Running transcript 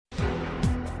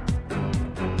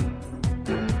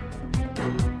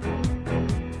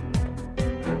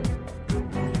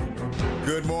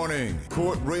Good morning.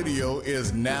 Court Radio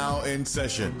is now in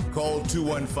session. Call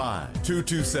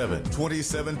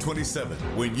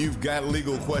 215-227-2727. When you've got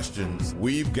legal questions,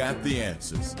 we've got the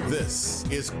answers. This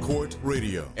is Court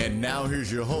Radio. And now here's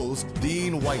your host,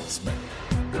 Dean Weitzman.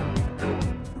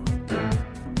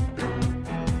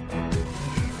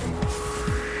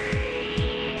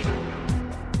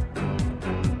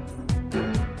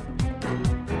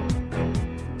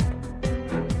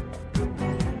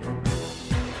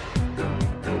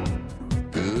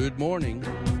 Morning.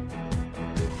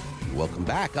 Welcome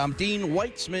back. I'm Dean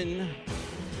Weitzman,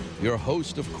 your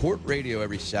host of Court Radio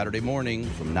every Saturday morning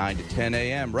from 9 to 10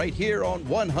 a.m. right here on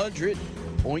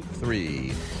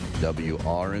 100.3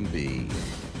 WRNB.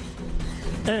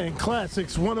 And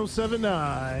Classics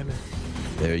 107.9.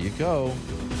 There you go.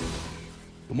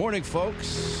 Good morning,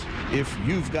 folks. If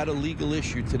you've got a legal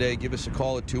issue today, give us a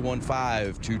call at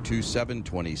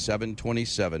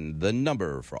 215-227-2727, the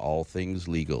number for all things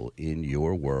legal in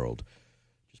your world.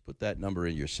 Just put that number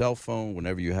in your cell phone.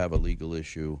 Whenever you have a legal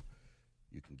issue,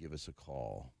 you can give us a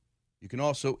call. You can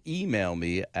also email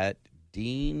me at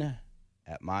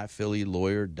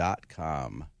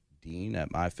dean@myphillylawyer.com,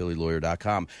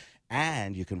 dean@myphillylawyer.com.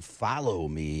 And you can follow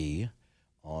me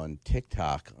on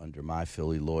TikTok under My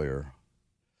Philly Lawyer,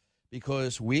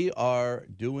 because we are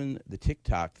doing the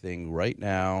TikTok thing right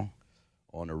now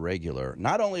on a regular.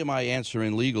 Not only am I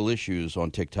answering legal issues on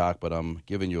TikTok, but I'm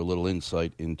giving you a little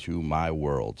insight into my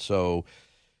world. So,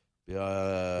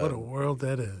 what a world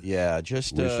that is. Yeah,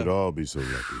 just we should all be so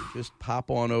lucky. Just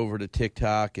pop on over to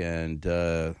TikTok, and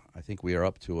I think we are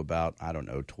up to about,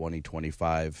 20,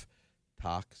 25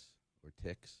 talks or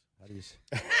ticks. How do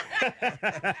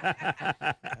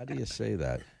you say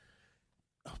that?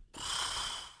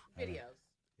 Videos.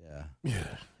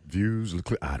 Yeah. Views,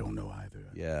 I don't know either.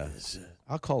 Yeah.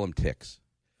 I'll call them ticks.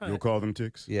 You'll call them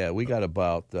ticks? Yeah, we got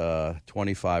about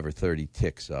 25 or 30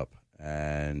 ticks up,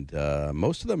 and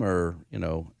most of them are,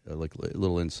 like a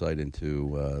little insight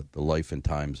into the life and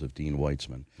times of Dean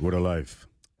Weitzman. What a life.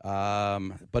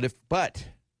 But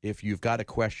if you've got a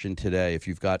question today, if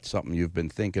you've got something you've been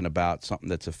thinking about, something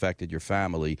that's affected your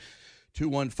family,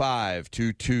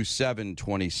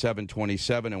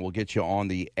 215-227-2727, and we'll get you on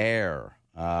the air.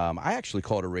 I actually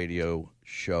called a radio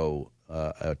show,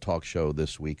 a talk show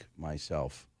this week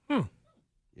myself.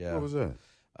 Yeah. What was that?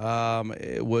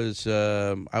 It was,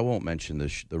 I won't mention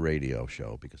the radio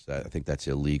show because I think that's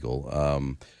illegal.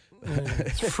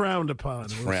 It's frowned upon.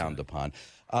 It's frowned upon.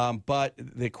 But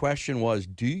the question was,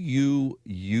 do you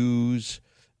use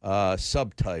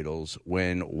subtitles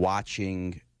when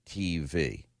watching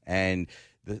TV? And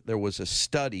there was a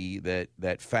study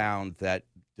that found that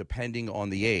depending on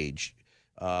the age,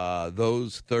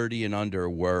 those 30 and under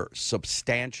were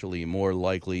substantially more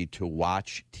likely to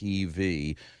watch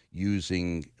TV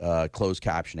using closed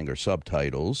captioning or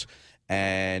subtitles.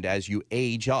 And as you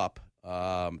age up,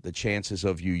 the chances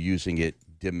of you using it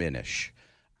diminish.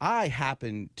 I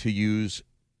happen to use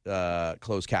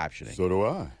closed captioning. So do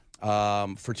I.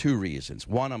 For two reasons.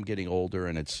 One, I'm getting older,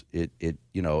 and it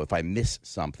if I miss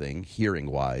something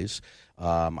hearing wise,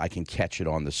 I can catch it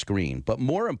on the screen. But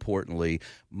more importantly,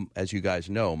 as you guys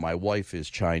know, my wife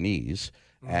is Chinese,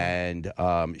 and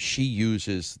she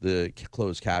uses the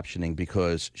closed captioning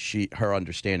because her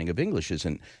understanding of English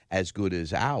isn't as good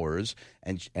as ours,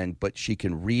 but she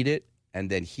can read it and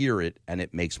then hear it, and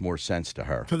it makes more sense to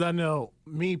her. Because I know,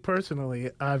 me personally,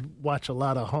 I watch a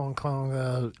lot of Hong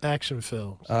Kong action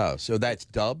films. Oh, so that's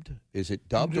dubbed? Is it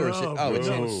dubbed or is it? Oh, it's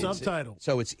subtitled.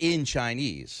 So it's in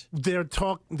Chinese. They're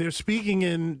speaking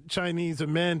in Chinese or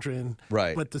Mandarin,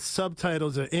 right? But the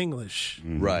subtitles are English,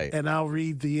 right? And I'll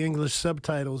read the English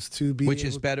subtitles to be, which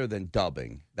is better than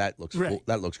dubbing. That looks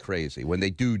that looks crazy when they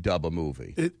do dub a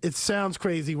movie. It sounds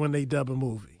crazy when they dub a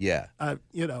movie. Yeah,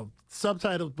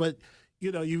 subtitles, but.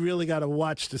 You really got to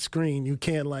watch the screen. You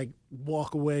can't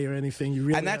walk away or anything. You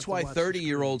really, and that's why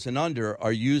 30-year-olds and under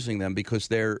are using them, because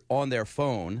they're on their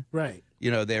phone. Right.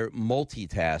 They're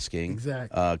multitasking.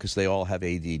 Exactly. Because they all have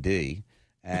ADD,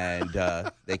 and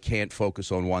they can't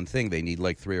focus on one thing. They need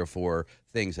 3 or 4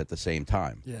 things at the same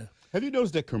time. Yeah. Have you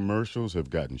noticed that commercials have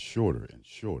gotten shorter and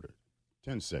shorter?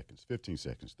 10 seconds, 15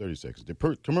 seconds, 30 seconds. The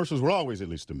commercials were always at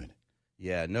least a minute.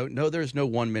 Yeah, no, there's no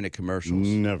 1-minute commercials.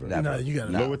 Never. No, you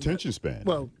got low attention span.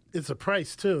 Well, it's a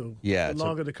price too. Yeah, the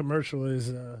longer the commercial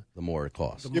is, the more it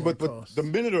costs. But the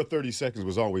minute or 30 seconds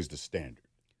was always the standard.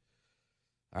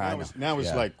 Now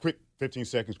it's quick 15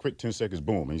 seconds, quick 10 seconds,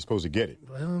 boom, and you're supposed to get it.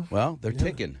 Well, they're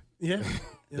ticking. Yeah,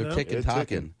 they're ticking,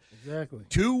 talking. Exactly.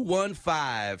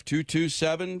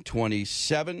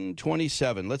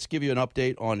 215-227-2727. Let's give you an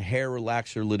update on hair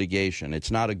relaxer litigation.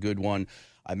 It's not a good one.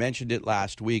 I mentioned it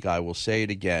last week. I will say it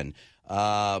again.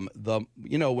 When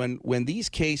these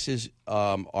cases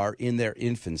are in their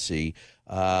infancy,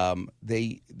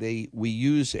 we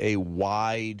use a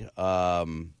wide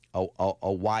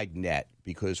wide net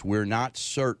because we're not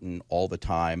certain all the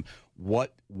time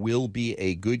what will be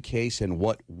a good case and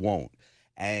what won't.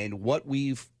 And what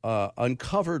we've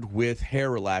uncovered with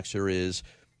hair relaxer is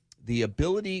the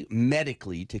ability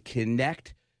medically to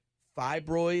connect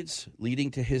fibroids leading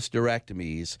to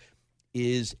hysterectomies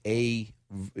is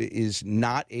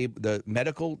not the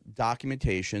medical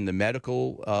documentation, the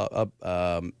medical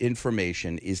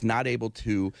information is not able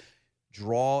to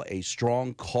draw a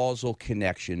strong causal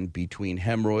connection between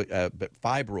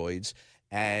fibroids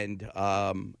and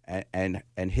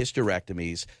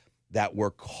hysterectomies that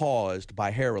were caused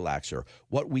by hair relaxer.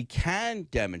 What we can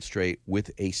demonstrate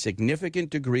with a significant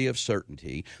degree of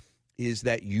certainty is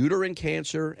that uterine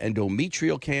cancer,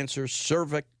 endometrial cancer,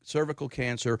 cervical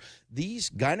cancer, these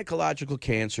gynecological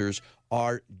cancers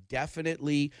are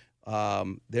definitely,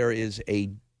 there is a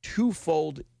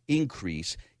twofold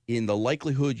increase in the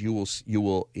likelihood you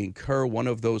will incur one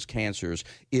of those cancers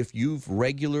if you've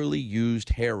regularly used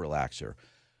hair relaxer.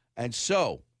 And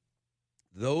so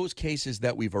those cases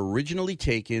that we've originally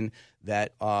taken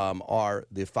that are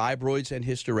the fibroids and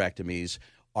hysterectomies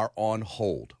are on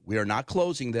hold. We are not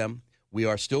closing them. We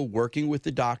are still working with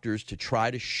the doctors to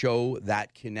try to show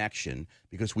that connection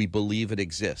because we believe it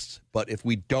exists. But if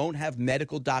we don't have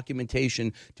medical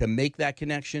documentation to make that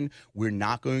connection, we're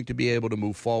not going to be able to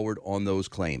move forward on those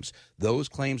claims. Those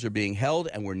claims are being held,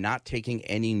 and we're not taking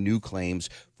any new claims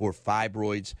for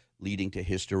fibroids leading to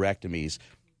hysterectomies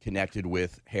connected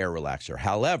with hair relaxer.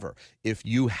 However, if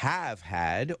you have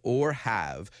had or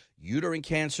have uterine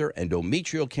cancer,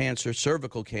 endometrial cancer,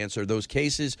 cervical cancer, those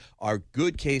cases are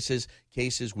good cases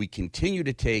we continue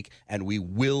to take and we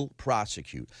will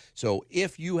prosecute. So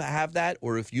if you have that,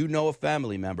 or if you know a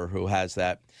family member who has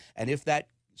that, and if that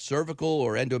cervical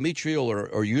or endometrial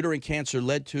or uterine cancer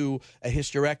led to a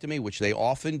hysterectomy, which they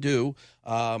often do,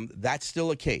 that's still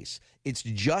a case. It's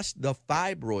just the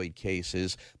fibroid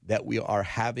cases that we are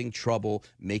having trouble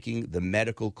making the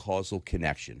medical causal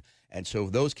connection. And so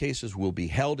those cases will be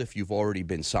held if you've already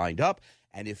been signed up.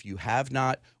 And if you have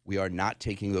not, we are not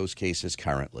taking those cases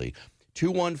currently.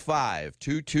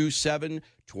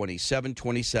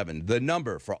 215-227-2727, the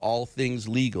number for all things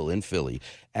legal in Philly.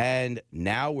 And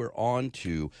now we're on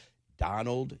to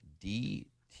Donald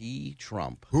D.T.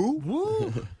 Trump.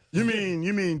 Who? You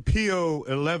mean PO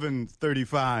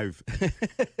 1135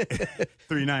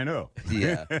 390?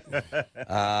 Yeah.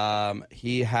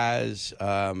 He has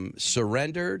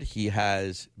surrendered. He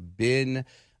has been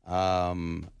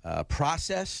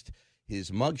processed.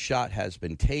 His mugshot has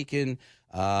been taken,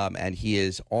 and he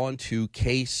is on to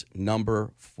case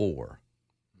number 4.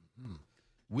 Mm-hmm.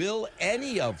 Will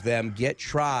any of them get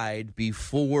tried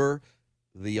before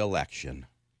the election?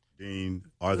 Dean,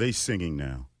 are they singing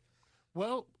now?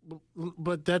 Well,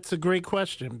 but that's a great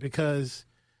question because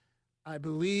I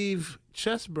believe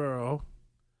Chesborough,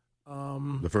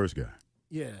 the first guy.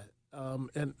 Yeah,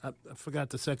 and I forgot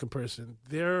the second person.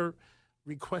 They're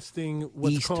requesting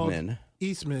what's called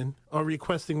Eastman are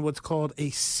requesting what's called a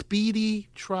speedy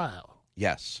trial.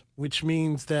 Yes, which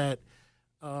means that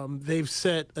they've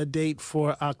set a date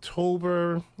for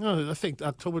October. I think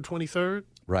October 23rd.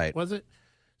 Right? Was it?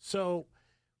 So,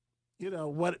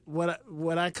 what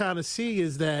I kind of see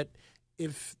is that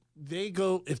if they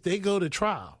go to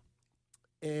trial,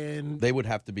 and they would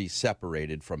have to be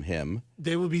separated from him.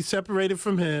 They would be separated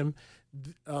from him.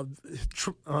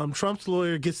 Trump's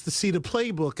lawyer gets to see the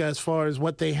playbook as far as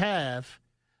what they have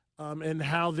and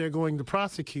how they're going to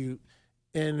prosecute.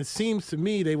 And it seems to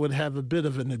me they would have a bit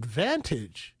of an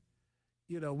advantage,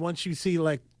 once you see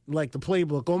like the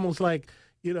playbook, almost like,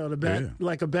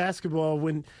 like a basketball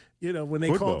when they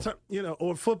football. call,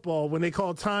 or football, when they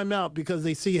call timeout because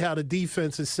they see how the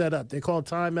defense is set up. They call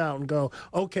timeout and go,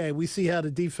 okay, we see how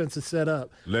the defense is set up.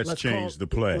 Let's change the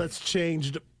play. Let's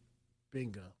change the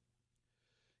bingo.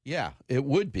 Yeah, it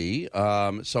would be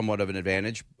somewhat of an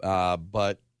advantage,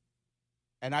 but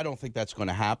I don't think that's going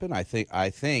to happen. I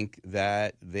think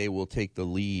that they will take the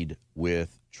lead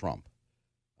with Trump.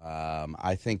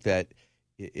 I think that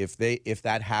if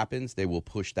that happens, they will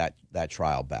push that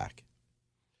trial back.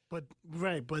 But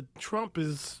Trump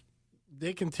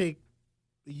they can take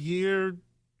a year,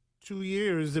 2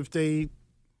 years if they,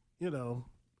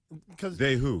 because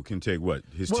they who can take what?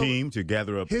 His team to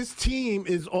gather up. His team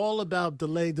is all about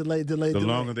delay. The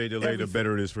longer they delay, the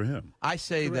better it is for him. I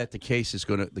say that the cases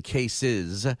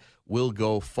will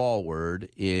go forward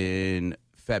in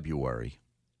February.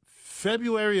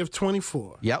 February of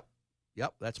 24. Yep.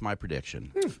 Yep, that's my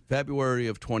prediction. February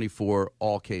of 24,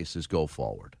 all cases go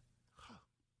forward.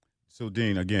 So,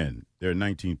 Dean, again, there are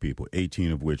 19 people,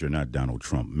 18 of which are not Donald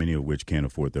Trump, many of which can't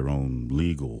afford their own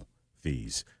legal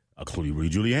fees, including Rudy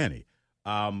Giuliani.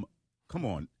 Come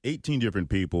on, 18 different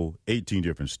people, 18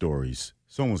 different stories.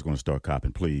 Someone's going to start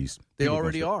copping, please. They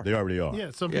already are. They already are.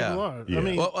 Yeah, some people are. Yeah. I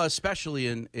mean, Well, especially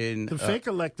in the fake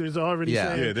electors are already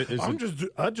saying,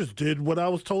 I just did what I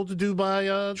was told to do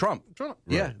by Trump. Right.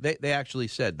 Yeah, they actually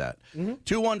said that.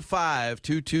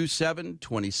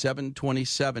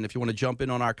 215-227-2727. If you want to jump in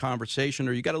on our conversation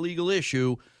or you got a legal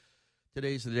issue,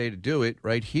 today's the day to do it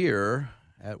right here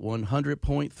at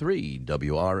 100.3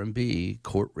 WRMB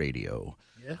Court Radio.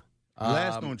 Yeah.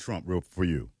 Last on Trump, real for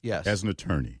you. Yes. As an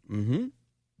attorney. Mm-hmm.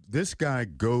 This guy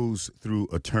goes through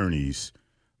attorneys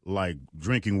like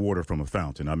drinking water from a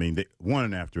fountain. I mean,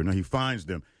 one after another, he finds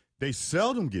them. They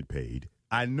seldom get paid.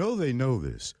 I know they know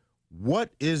this.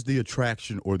 What is the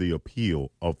attraction or the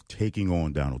appeal of taking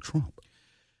on Donald Trump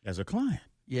as a client?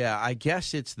 Yeah, I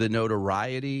guess it's the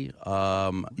notoriety,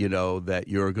 that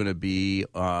you're going to be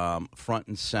front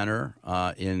and center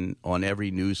on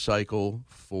every news cycle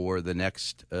for the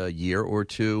next year or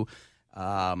two.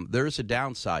 There's a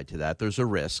downside to that. There's a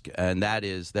risk, and that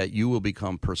is that you will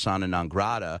become persona non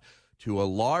grata to a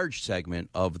large segment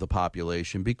of the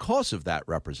population because of that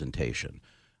representation.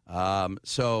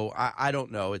 So I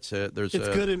don't know. It's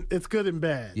good and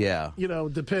bad. Yeah,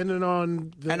 depending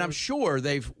on. And I'm sure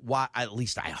at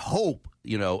least I hope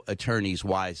attorneys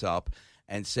wise up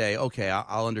and say, okay,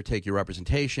 I'll undertake your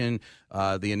representation.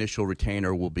 The initial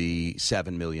retainer will be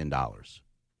 $7 million,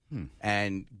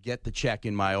 and get the check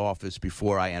in my office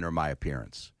before I enter my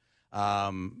appearance.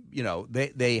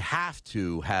 They have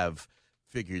to have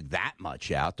figured that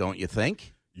much out, don't you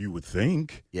think? You would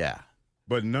think. Yeah.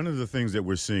 But none of the things that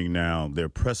we're seeing now, there are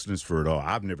precedents for it all.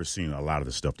 I've never seen a lot of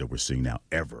the stuff that we're seeing now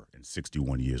ever in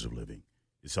 61 years of living.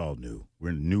 It's all new. We're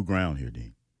in new ground here,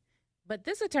 Dean. But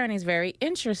this attorney is very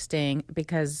interesting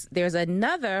because there's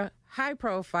another high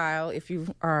profile, if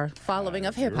you are following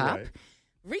of hip hop, right.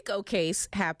 RICO case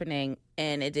happening,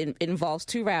 and it involves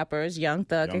two rappers, Young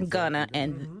Thug and Gunna,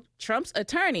 and Trump's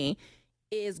attorney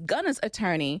is Gunna's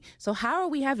attorney. So how are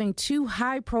we having two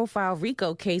high-profile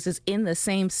RICO cases in the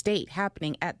same state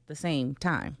happening at the same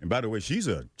time? And by the way, she's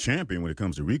a champion when it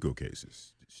comes to RICO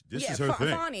cases. This is her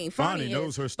thing. Fonnie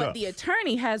knows her stuff. But the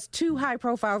attorney has two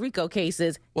high-profile RICO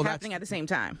cases happening at the same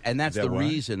time. And that's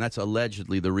that's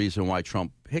allegedly the reason why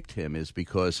Trump picked him, is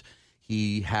because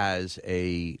he has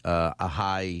a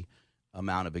high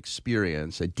amount of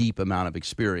experience, a deep amount of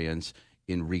experience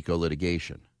in RICO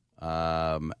litigation.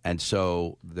 And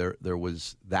so there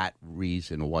was that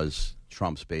reason was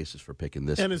Trump's basis for picking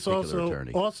this and it's particular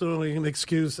attorney. Also an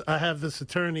excuse. I have this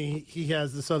attorney. He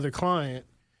has this other client.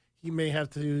 He may have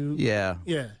to. Yeah.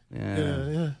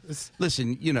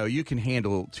 Listen, you can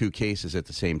handle two cases at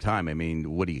the same time. I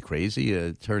mean, what are you, crazy?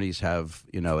 Attorneys have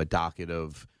a docket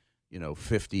of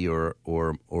 50 or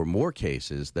more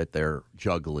cases that they're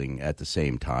juggling at the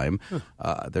same time.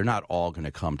 They're not all going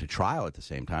to come to trial at the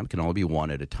same time. It can only be one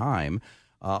at a time.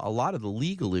 A lot of the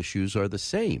legal issues are the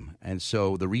same. And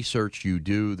so the research you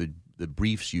do, the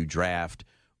briefs you draft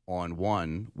on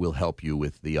one will help you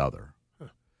with the other.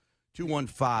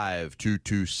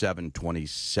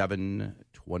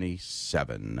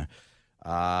 215-227-2727.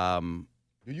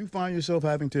 Do you find yourself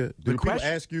having to – do people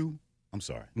ask you – I'm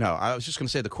sorry. No, I was just going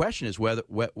to say the question is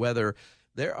whether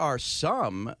there are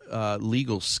some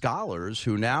legal scholars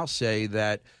who now say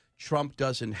that Trump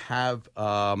doesn't have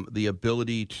the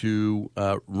ability to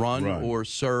run or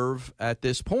serve at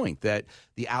this point, that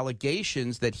the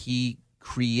allegations that he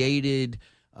created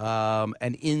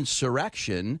an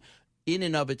insurrection in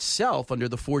and of itself under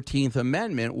the 14th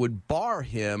Amendment would bar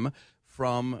him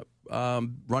from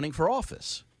running for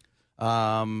office.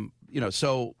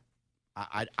 So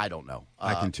I don't know.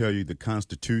 I can tell you the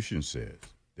Constitution says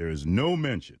there is no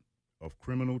mention of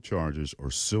criminal charges or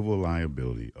civil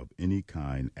liability of any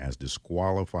kind as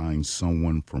disqualifying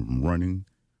someone from running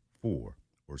for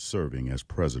or serving as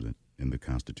president in the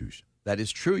Constitution. That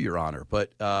is true, Your Honor,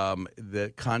 but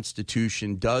the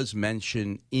Constitution does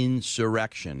mention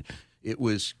insurrection. It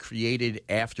was created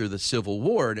after the Civil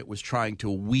War, and it was trying to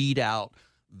weed out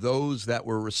those that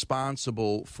were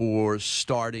responsible for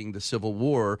starting the Civil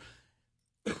War,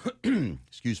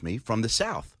 excuse me, from the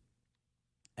South.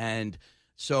 And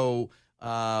so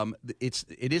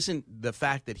it isn't the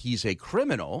fact that he's a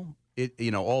criminal.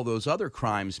 All those other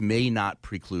crimes may not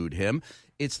preclude him.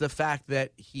 It's the fact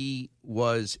that he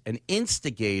was an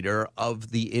instigator of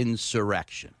the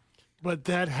insurrection. But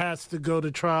that has to go to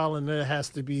trial, and there has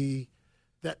to be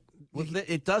Well,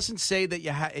 it doesn't say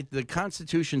that the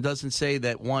Constitution doesn't say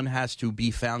that one has to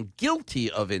be found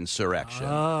guilty of insurrection.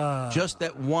 Just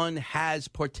that one has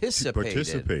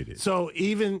participated. So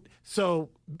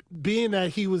being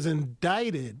that he was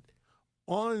indicted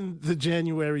on the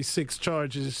January 6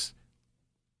 charges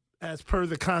as per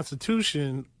the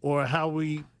Constitution, or how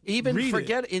we even read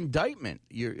forget indictment.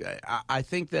 I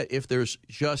think that if there's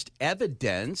just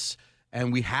evidence,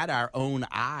 and we had our own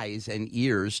eyes and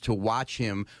ears to watch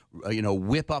him,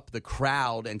 whip up the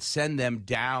crowd and send them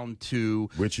down to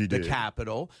the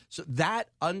Capitol, so that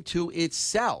unto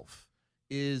itself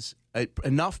is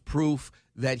enough proof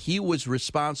that he was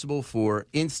responsible for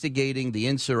instigating the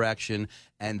insurrection,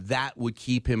 and that would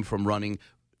keep him from running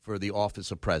for the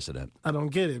office of president. I don't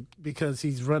get it, because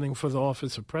he's running for the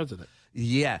office of president.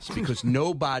 Yes, because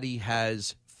nobody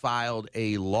has filed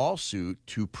a lawsuit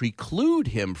to preclude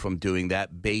him from doing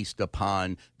that based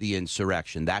upon the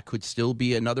insurrection. That could still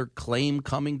be another claim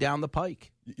coming down the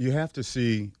pike. You have to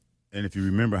see, and if you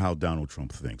remember how Donald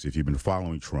Trump thinks, if you've been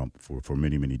following Trump for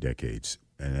many, many decades,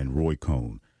 and Roy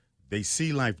Cohn, they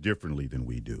see life differently than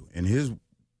we do. In his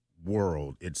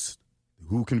world, it's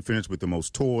who can finish with the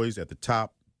most toys at the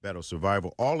top, battle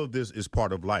survival. All of this is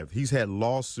part of life. He's had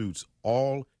lawsuits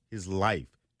all his life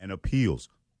and appeals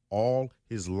all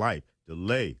his life.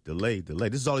 Delay.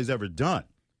 This is all he's ever done.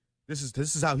 This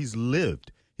is how he's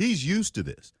lived. He's used to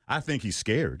this. I think he's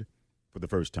scared for the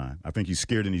first time. I think he's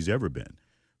scared than he's ever been.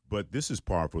 But this is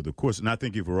par for the course. And I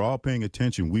think if we're all paying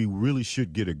attention, we really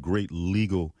should get a great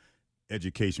legal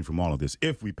education from all of this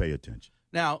if we pay attention.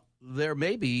 Now, there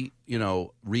may be,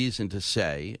 reason to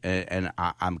say, and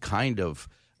I'm kind of,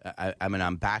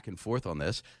 I'm back and forth on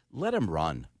this. Let him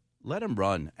run. Let him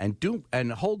run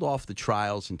and hold off the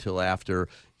trials until after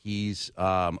he's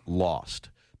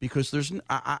lost. Because there's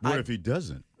what if he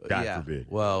doesn't? God forbid.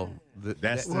 Well,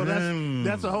 that's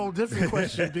a whole different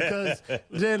question, because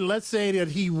then let's say that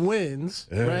he wins,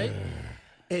 right?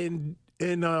 And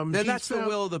then that's the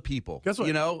will of the people. Guess what?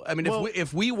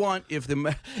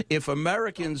 If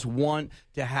Americans want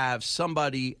to have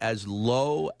somebody as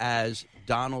low as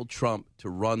Donald Trump to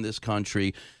run this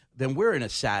country, then we're in a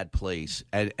sad place,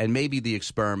 and maybe the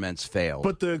experiments failed.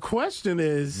 But the question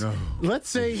is, let's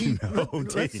say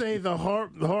the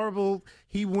horrible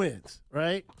he wins,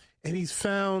 right? And he's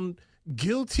found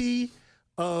guilty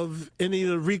of any of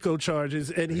the RICO charges,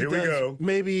 and he does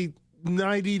maybe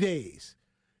 90 days.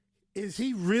 Is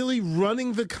he really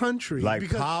running the country?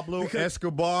 Like Pablo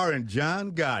Escobar and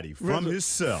John Gotti from his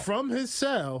cell. From his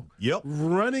cell. Yep.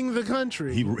 Running the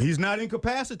country. He's not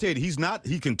incapacitated.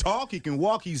 He can talk, he can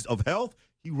walk, he's of health.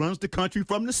 He runs the country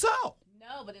from the cell.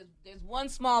 No, but there's one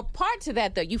small part to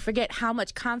that, though. You forget how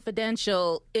much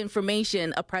confidential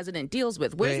information a president deals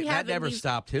with. That never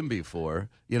stopped him before.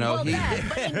 But in jail, where are you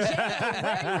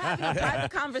having a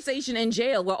private conversation in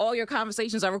jail where all your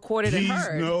conversations are recorded and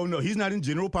heard? No, he's not in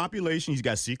general population. He's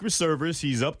got Secret Service.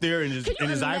 He's up there in his Can you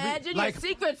imagine your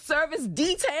Secret Service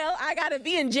detail? I got to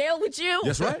be in jail with you?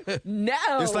 That's right. No.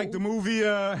 It's like the movie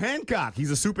Hancock.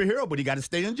 He's a superhero, but he got to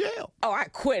stay in jail. Oh, I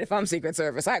quit if I'm Secret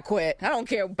Service. I quit. I don't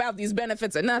care about these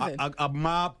benefits or nothing.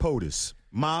 My POTUS.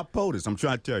 I'm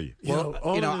trying to tell you. Well,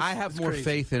 I have more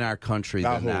faith in our country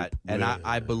than that, and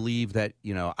I believe that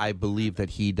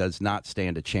he does not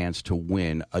stand a chance to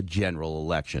win a general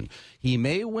election. He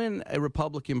may win a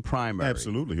Republican primary.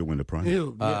 Absolutely, he'll win the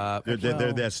primary.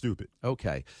 They're that stupid.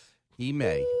 Okay, he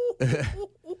may.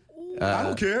 I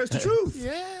don't care. It's the truth.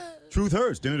 Yeah. Truth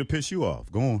hurts. Then it'll piss you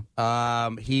off. Go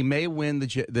on. He may win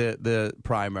the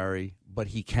primary, but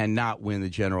he cannot win the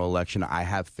general election. I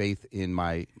have faith in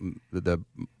the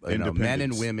men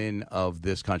and women of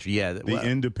this country. Yeah, the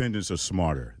independents are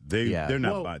smarter. They're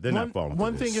not falling.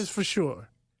 One thing is for sure: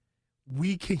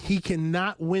 he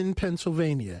cannot win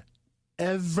Pennsylvania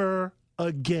ever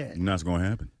again. And that's going to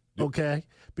happen. Okay,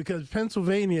 because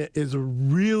Pennsylvania is a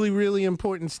really, really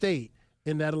important state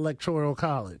in that electoral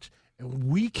college. And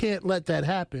we can't let that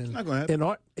happen. It's not going to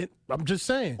happen. I'm just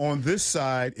saying. On this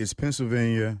side is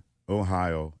Pennsylvania,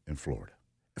 Ohio, and Florida.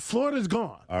 Florida's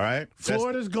gone. All right?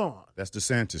 Florida's gone. That's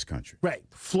DeSantis country. Right.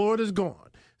 Florida's gone.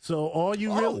 So all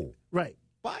you really... Right.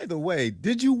 By the way,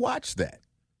 did you watch that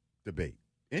debate?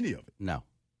 Any of it? No.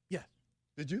 Yeah.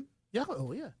 Did you? Yeah.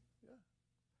 Oh, yeah.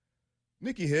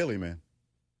 Nikki Haley, man.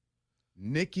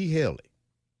 Nikki Haley.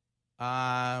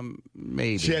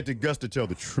 Maybe. She had the guts to tell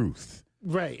the truth.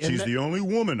 Right. She's the only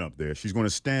woman up there. She's going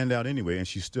to stand out anyway, and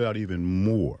she stood out even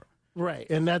more. Right,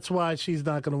 and that's why she's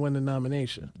not going to win the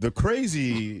nomination. The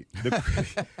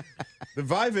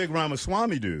Vivek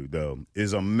Ramaswamy dude, though,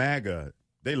 is a MAGA.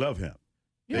 They love him.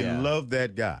 They Yeah. love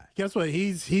that guy. Guess what?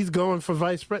 He's going for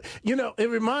vice president. You know, it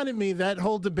reminded me that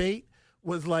whole debate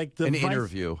was like An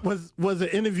interview. Was an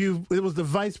interview. It was the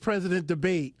vice president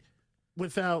debate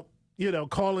without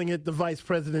calling it the vice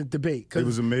president debate. 'Cause It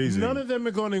was amazing. None of them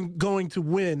are going to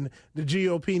win the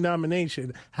GOP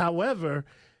nomination. However,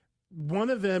 one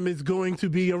of them is going to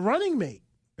be a running mate.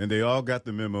 And they all got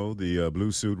the memo, the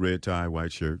blue suit, red tie,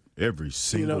 white shirt. Every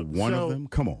single one of them.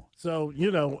 Come on. So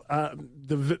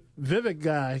the Vivek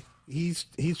guy, he's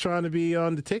trying to be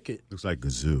on the ticket. Looks like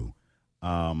Gazoo.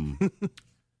 I'm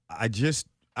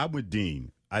with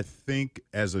Dean. I think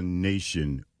as a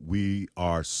nation, we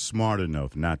are smart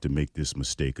enough not to make this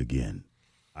mistake again.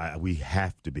 We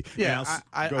have to be. Yeah,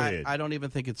 Now, go ahead. I don't even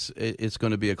think it's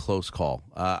going to be a close call.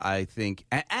 I think,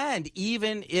 and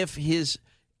even if his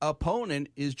opponent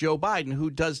is Joe Biden, who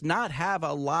does not have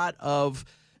a lot of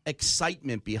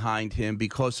excitement behind him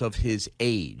because of his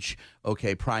age,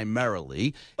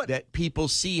 primarily, that people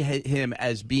see him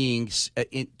as being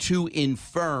too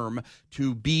infirm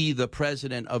to be the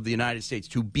president of the United States,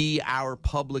 to be our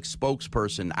public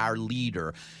spokesperson, our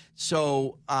leader.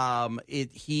 So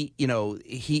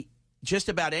he just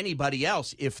about anybody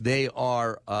else, if they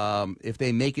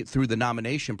make it through the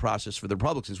nomination process for the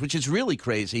Republicans, which is really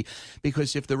crazy,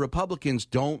 because if the Republicans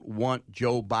don't want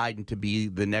Joe Biden to be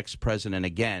the next president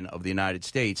again of the United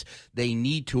States, they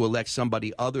need to elect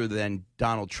somebody other than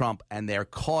Donald Trump, and they're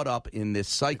caught up in this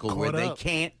cycle where they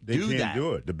can't do that. They can't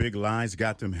do it. The big lies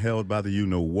got them held by the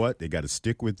you-know-what. They got to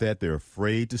stick with that. They're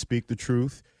afraid to speak the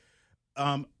truth.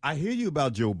 I hear you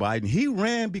about Joe Biden. He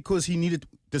ran because he needed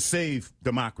to save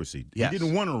democracy. Yes. He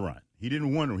didn't want to run. He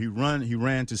didn't want to. He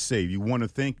ran to save. You want to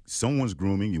think someone's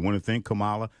grooming. You want to think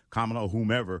Kamala, or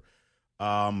whomever.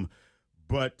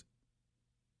 But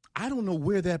I don't know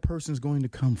where that person's going to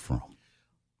come from.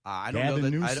 I don't know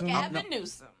that. Newsom? Gavin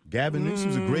Newsom. Gavin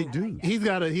Newsom's a great dude. He's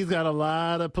got a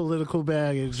lot of political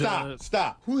baggage.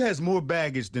 Stop. Who has more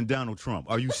baggage than Donald Trump?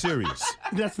 Are you serious?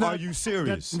 Are you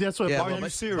serious? That's what. Yeah, Are you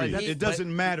serious? It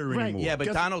doesn't matter Right. anymore. Yeah,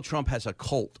 but Donald Trump has a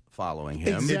cult following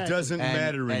him. Exactly. It doesn't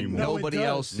matter and anymore. nobody No, it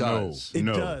else does. It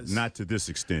no, does. not to this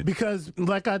extent. Because,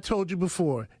 like I told you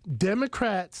before,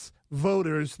 Democrats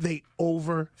voters, they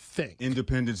overthink.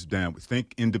 Independents down.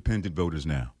 Think independent voters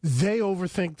now. They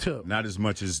overthink too. Not as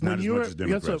much as When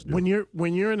Democrats do.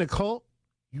 when you're in a cult,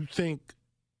 you think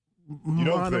You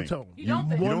don't think. monotone. You don't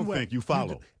think. You One don't way. think, you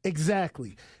follow.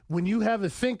 Exactly. When you have a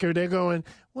thinker, they're going,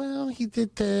 well, he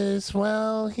did this.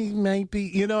 Well, he might be.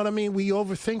 You know what I mean? We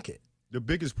overthink it. The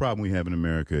biggest problem we have in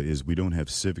America is we don't have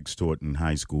civics taught in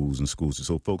high schools and schools.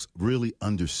 So folks really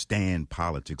understand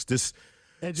politics. This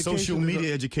Education social is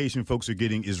media education folks are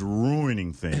getting is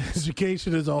ruining things.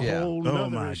 Education is a Yeah. whole Oh, nother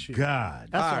my issue. God.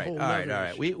 That's all a right, whole all right, nother all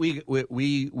right.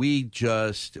 issue. We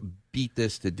just beat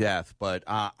this to death, but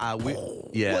yeah.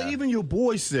 Well, even your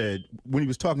boy said when he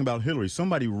was talking about Hillary,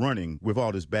 somebody running with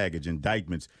all this baggage,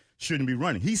 indictments, shouldn't be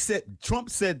running. Trump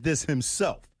said this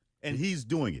himself, and he's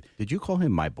doing it. Did you call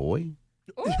him my boy?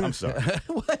 I'm sorry.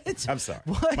 What? I'm sorry.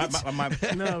 What? My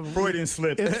No, Freudian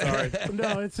slip. Sorry.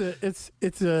 No, it's a hood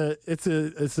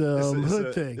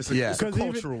thing. It's a Yeah. Because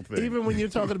cultural thing. Even when you're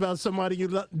talking about somebody you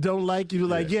don't like, you're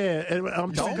like, yeah. And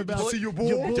I'm talking about see your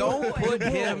boy? Don't put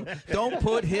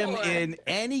him in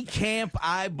any camp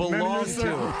I belong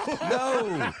to.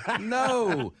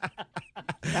 No.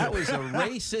 That was a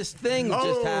racist thing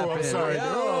just happened. I'm sorry.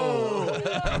 Yo.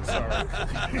 I'm sorry.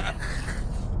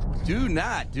 Do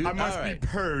not. I must all right. be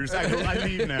purged. I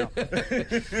leave now.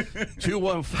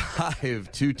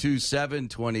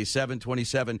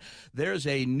 215-227-2727. There's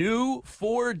a new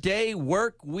 4-day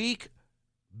work week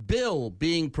bill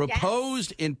being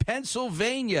proposed in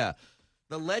Pennsylvania.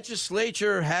 The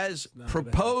legislature has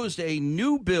proposed a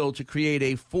new bill to create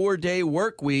a 4-day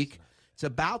work week. It's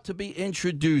about to be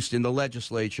introduced in the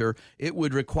legislature. It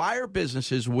would require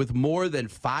businesses with more than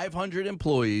 500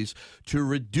 employees to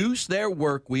reduce their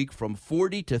work week from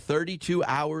 40 to 32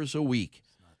 hours a week.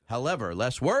 However,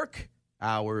 less work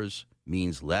hours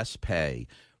means less pay.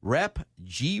 Rep.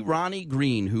 G. Ronnie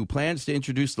Green, who plans to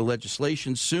introduce the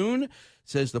legislation soon,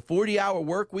 says the 40-hour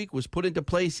work week was put into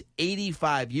place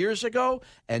 85 years ago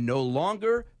and no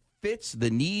longer fits the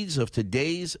needs of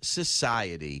today's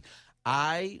society.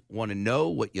 I want to know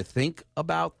what you think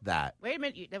about that. Wait a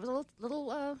minute. There was a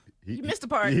little you missed a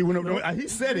part. He went up. He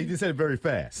said it. He said it very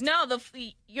fast. No,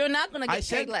 you're not going to I get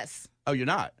said- paid less. Oh, you're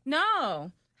not?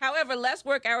 No. However, less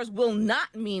work hours will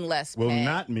not mean less pay. Will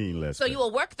not mean less. So pay. you will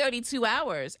work 32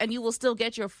 hours and you will still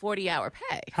get your 40-hour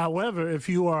pay. However, if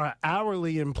you are an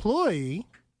hourly employee,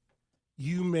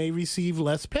 you may receive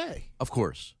less pay. Of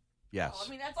course. Yes. I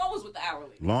mean, that's always with the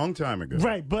hourly. Long time ago.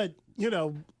 Right, but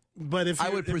But if I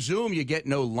would presume you get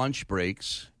no lunch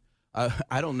breaks.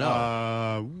 I don't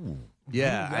know.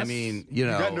 Yeah, I mean, you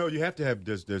know. You have to have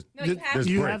there's No, you have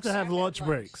you breaks. have to have lunch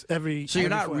breaks every. So you're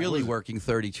not 24 really hours. working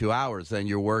 32 hours. Then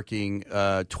you're working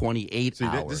 28 See,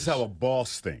 hours. this is how a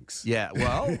boss thinks. Yeah,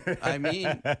 well, I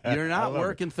mean, you're not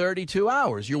working 32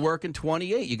 hours. You're working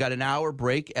 28. You got an hour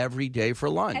break every day for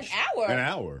lunch. An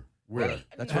hour. Where?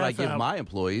 That's what I Half give hour. my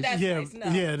employees. That's Yeah, nice.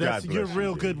 No. yeah, God you're bless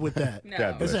real you, good with that. No. God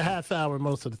It's bless a half hour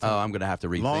most of the Oh, time. I'm going to have to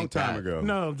rethink Long time that. ago.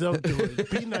 No, don't do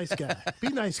it. Be nice guy. Be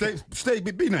nice guy.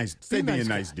 Be nice. Stay being nice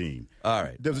nice, guy. Dean. All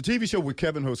right. There was a TV show with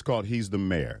Kevin Host called He's the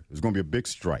Mayor. There's going to be a big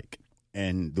strike.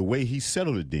 And the way he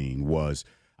settled it, Dean, was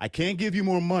I can't give you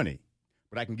more money,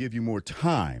 but I can give you more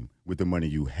time with the money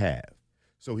you have.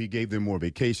 So he gave them more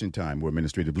vacation time, more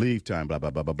administrative leave time, blah, blah,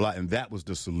 blah, blah, blah. And that was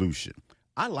the solution.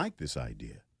 I like this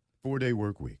idea. 4-day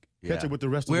work week. Catch Yeah. it with the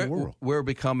rest of the world. We're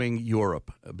becoming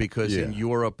Europe because in Yeah.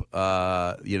 Europe,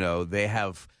 they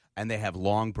have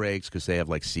long breaks because they have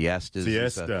like siestas.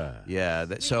 and stuff. Siesta. Yeah.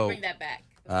 We So bring that back.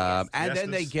 and then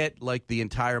they Siestas. get like the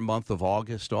entire month of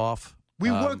August off.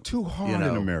 We work too hard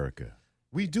in America.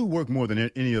 We do work more than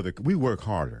any other. We work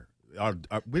harder.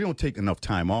 We don't take enough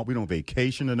time off. We don't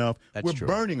vacation enough. That's We're true.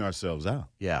 burning ourselves out.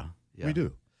 Yeah. We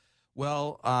do.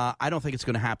 Well, I don't think it's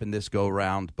going to happen this go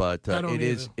round, but I don't it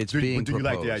is. either. It's Do being you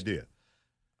like the proposed. idea?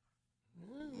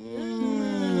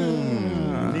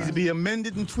 Needs to be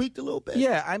amended and tweaked a little bit.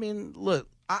 Yeah, I mean, look,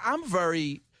 I'm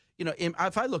very,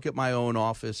 if I look at my own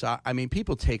office, I mean,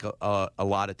 people take a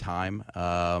lot of time.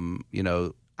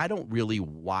 I don't really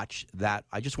watch that.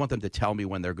 I just want them to tell me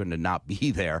when they're going to not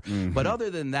be there. Mm-hmm. But other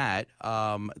than that,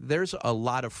 there's a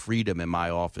lot of freedom in my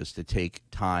office to take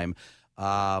time.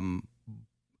 And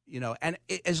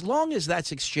as long as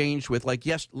that's exchanged with, like,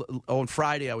 on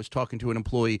Friday I was talking to an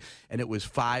employee and it was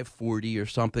 5:40 or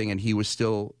something, and he was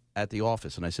still at the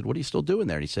office, and I said, "What are you still doing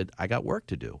there?" And he said, "I got work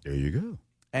to do." There you go.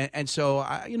 And so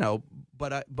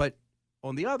but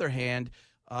on the other hand,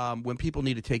 when people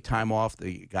need to take time off,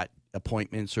 they got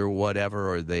appointments or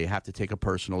whatever, or they have to take a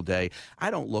personal day, I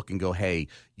don't look and go, "Hey,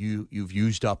 you've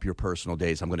used up your personal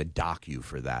days. I'm going to dock you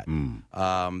for that."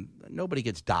 Nobody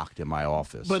gets docked in my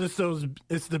office. But it's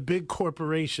the big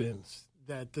corporations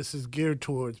that this is geared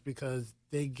towards because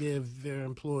they give their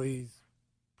employees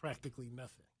practically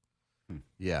nothing.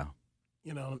 yeah.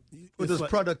 But it's does like-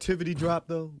 productivity drop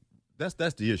though?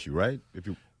 That's the issue, right? If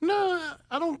you No,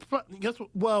 I don't. Guess what?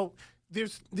 Well,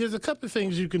 there's a couple of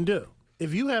things you can do.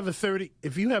 If you have a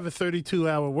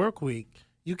 32-hour work week,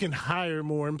 you can hire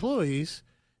more employees.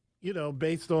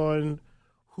 Based on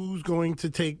who's going to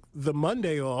take the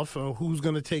Monday off or who's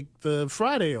going to take the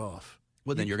Friday off.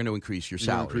 Well, then you're going to increase your you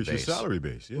salary increase base. your salary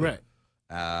base, yeah. Right.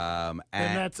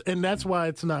 And that's why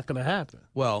it's not going to happen.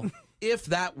 well, if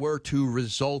that were to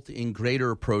result in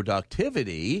greater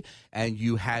productivity and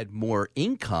you had more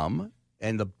income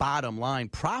and the bottom line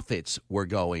profits were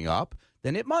going up,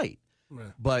 then it might.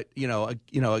 Right. But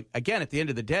again, at the end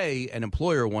of the day, an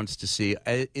employer wants to see,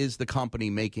 is the company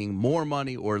making more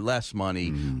money or less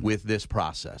money with this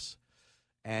process?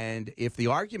 And if the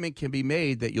argument can be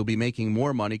made that you'll be making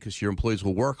more money because your employees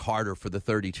will work harder for the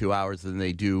 32 hours than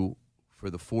they do for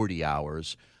the 40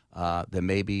 hours, then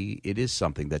maybe it is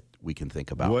something that we can think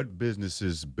about. What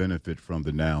businesses benefit from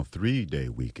the now 3-day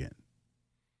weekend?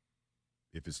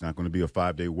 If it's not going to be a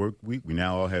 5-day work week, we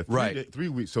now all have 3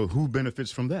 weeks. So who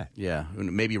benefits from that? Yeah,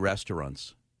 maybe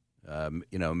restaurants.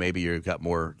 Maybe you've got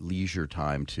more leisure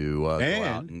time to go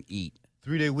out and eat.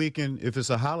 3-day weekend, if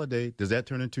it's a holiday, does that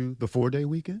turn into the 4-day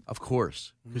weekend? Of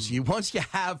course, because once you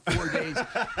have 4 days,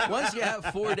 once you have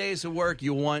 4 days of work,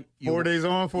 you want 4 days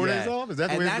on, 4 days Yeah. off? Is that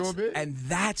the way it's going to be? And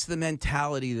that's the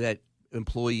mentality that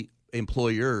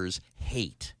employers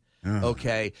hate.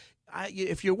 Okay.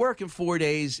 If you're working 4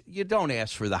 days, you don't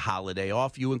ask for the holiday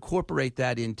off. You incorporate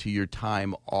that into your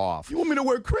time off. You want me to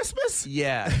work Christmas?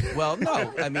 Yeah. Well,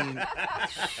 no. I mean,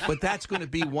 but that's going to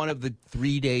be one of the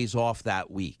 3 days off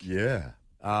that week. Yeah.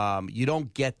 You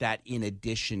don't get that in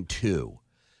addition to.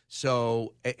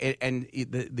 So, and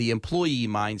the employee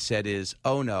mindset is,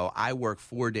 oh, no, I work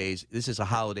 4 days. This is a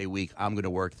holiday week. I'm going to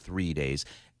work 3 days.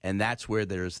 And that's where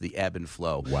there's the ebb and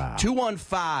flow. Wow.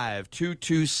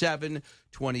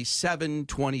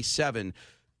 215-227-2727.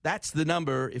 That's the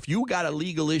number. If you got a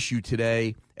legal issue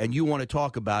today and you want to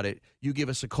talk about it, you give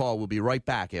us a call. We'll be right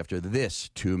back after this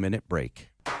 2-minute break.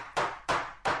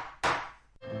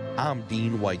 I'm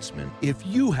Dean Weitzman. If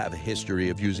you have a history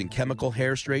of using chemical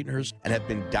hair straighteners and have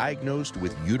been diagnosed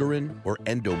with uterine or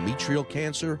endometrial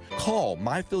cancer, call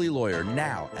My Philly Lawyer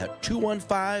now at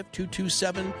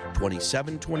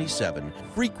 215-227-2727.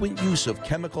 Frequent use of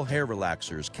chemical hair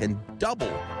relaxers can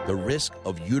double the risk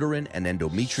of uterine and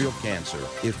endometrial cancer.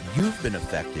 If you've been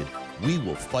affected, we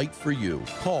will fight for you.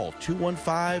 Call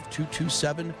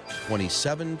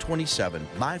 215-227-2727.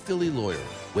 My Philly Lawyer,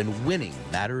 when winning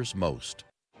matters most.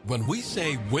 When we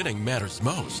say winning matters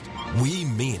most, we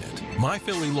mean it. My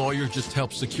Philly Lawyer just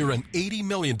helped secure an $80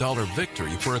 million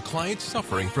victory for a client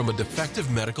suffering from a defective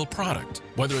medical product.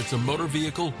 Whether it's a motor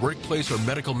vehicle, workplace, or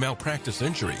medical malpractice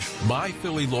injury, My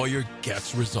Philly Lawyer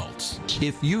gets results.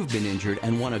 If you've been injured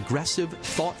and want aggressive,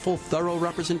 thoughtful, thorough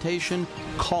representation,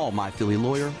 call My Philly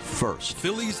Lawyer first.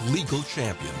 Philly's legal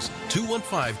champions,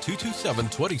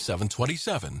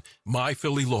 215-227-2727. My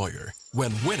Philly Lawyer,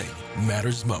 when winning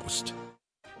matters most.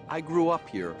 I grew up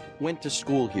here, went to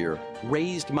school here,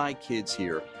 raised my kids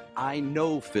here. I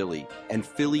know Philly, and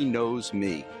Philly knows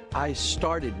me. I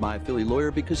started My Philly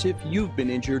Lawyer because if you've been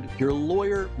injured, your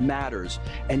lawyer matters,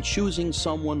 and choosing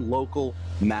someone local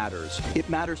matters. It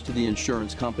matters to the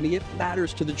insurance company, it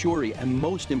matters to the jury, and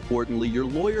most importantly, your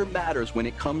lawyer matters when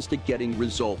it comes to getting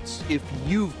results. If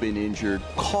you've been injured,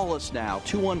 call us now,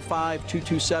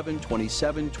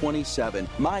 215-227-2727.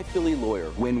 My Philly Lawyer,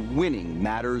 when winning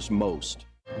matters most.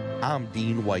 I'm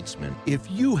Dean Weitzman. If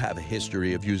you have a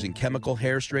history of using chemical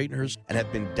hair straighteners and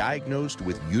have been diagnosed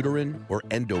with uterine or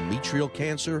endometrial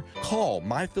cancer, call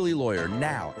My Philly Lawyer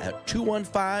now at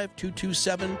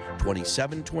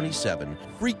 215-227-2727.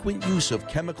 Frequent use of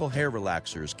chemical hair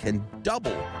relaxers can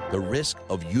double the risk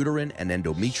of uterine and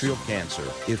endometrial cancer.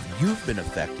 If you've been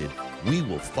affected, we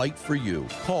will fight for you.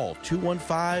 Call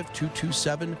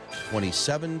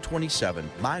 215-227-2727.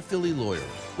 My Philly Lawyer,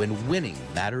 when winning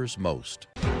matters most.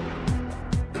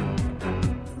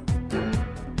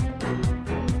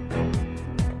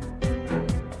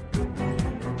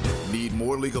 Need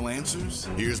more legal answers?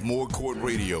 Here's more Court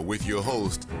Radio with your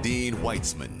host, Dean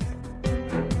Weitzman.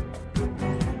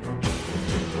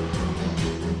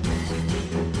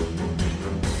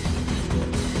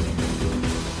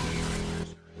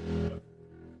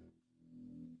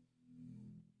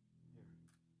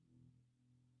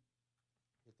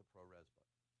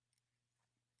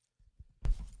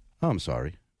 Oh, I'm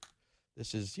sorry.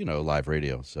 This is, live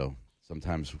radio, so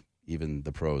sometimes even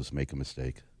the pros make a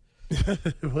mistake.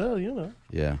 Well,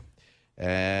 Yeah.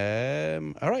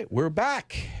 All right, we're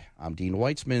back. I'm Dean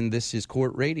Weitzman. This is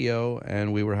Court Radio,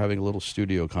 and we were having a little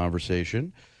studio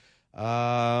conversation.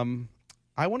 I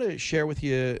want to share with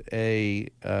you today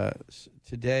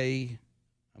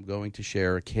I'm going to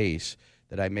share a case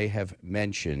that I may have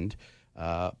mentioned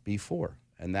before,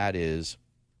 and that is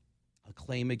a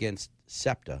claim against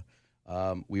SEPTA.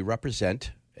 We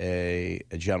represent a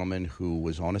gentleman who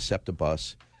was on a SEPTA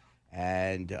bus,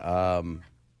 and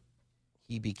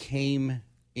he became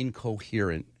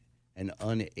incoherent and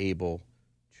unable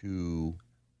to.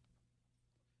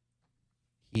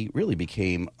 He really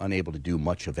became unable to do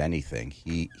much of anything.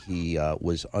 He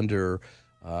was under.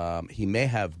 He may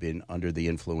have been under the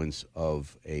influence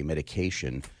of a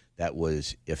medication that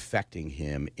was affecting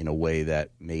him in a way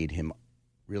that made him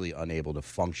really unable to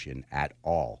function at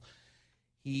all.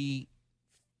 He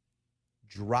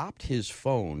dropped his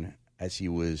phone as he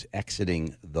was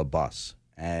exiting the bus,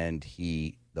 and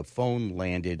the phone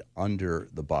landed under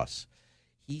the bus.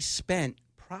 He spent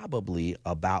probably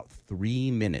about 3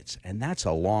 minutes, and that's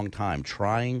a long time,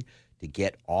 trying to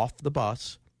get off the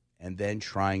bus and then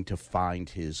trying to find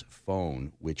his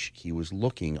phone, which he was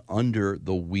looking under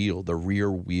the rear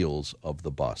wheels of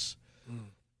the bus.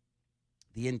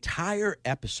 The entire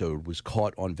episode was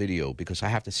caught on video because I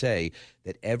have to say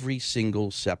that every single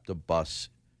SEPTA bus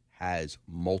has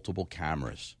multiple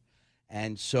cameras.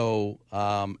 And so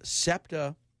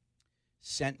SEPTA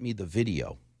sent me the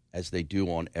video, as they do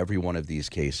on every one of these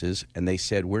cases, and they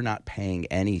said, we're not paying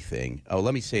anything. Oh,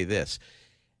 let me say this.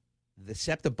 The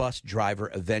SEPTA bus driver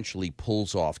eventually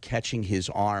pulls off, catching his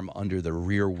arm under the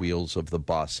rear wheels of the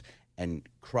bus and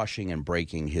crushing and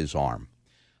breaking his arm.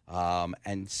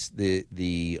 And the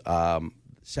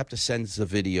SEPTA sends the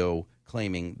video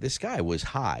claiming this guy was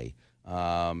high.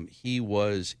 He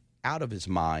was out of his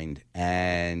mind,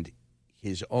 and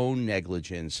his own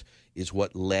negligence is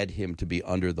what led him to be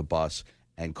under the bus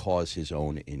and cause his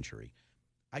own injury.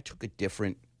 I took a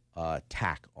different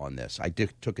tack on this. I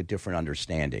took a different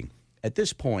understanding. At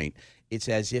this point, it's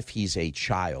as if he's a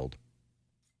child.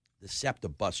 The SEPTA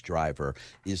bus driver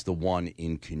is the one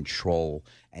in control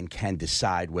and can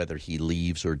decide whether he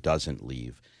leaves or doesn't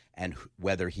leave. and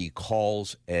whether he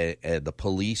calls the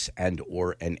police and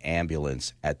or an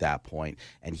ambulance at that point,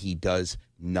 and he does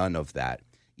none of that.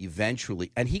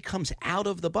 Eventually, and he comes out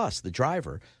of the bus, the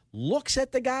driver, looks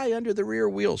at the guy under the rear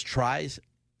wheels, tries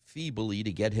feebly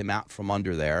to get him out from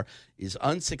under there, is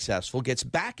unsuccessful, gets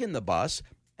back in the bus,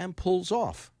 and pulls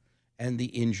off, and the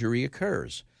injury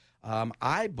occurs.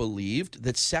 I believed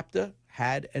that SEPTA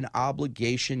had an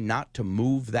obligation not to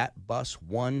move that bus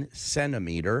 1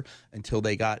 centimeter until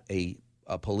they got a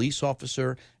police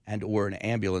officer and or an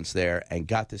ambulance there and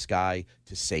got this guy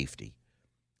to safety.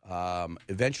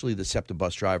 Eventually, the SEPTA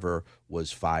bus driver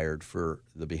was fired for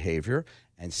the behavior,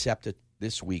 and SEPTA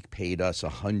this week paid us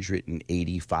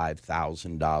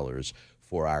 $185,000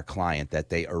 for our client that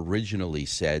they originally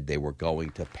said they were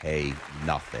going to pay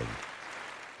nothing.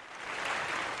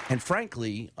 And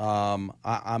frankly, I'm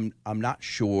not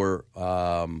sure.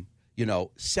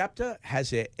 SEPTA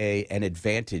has an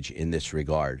advantage in this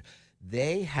regard.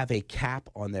 They have a cap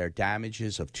on their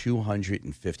damages of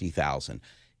 $250,000.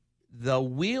 The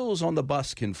wheels on the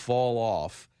bus can fall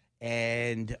off,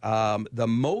 and the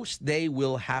most they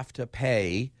will have to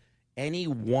pay any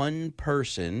one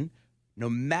person, no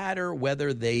matter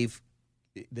whether the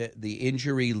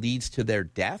injury leads to their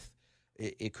death.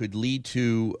 It could lead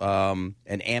to an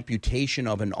amputation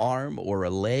of an arm or a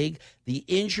leg. The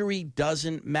injury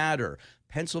doesn't matter.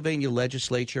 Pennsylvania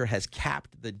legislature has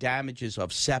capped the damages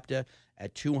of SEPTA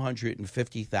at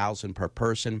 $250,000 per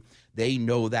person. They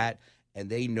know that, and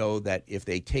they know that if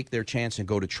they take their chance and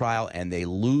go to trial and they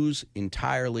lose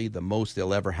entirely, the most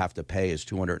they'll ever have to pay is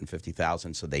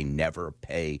 $250,000. So they never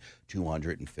pay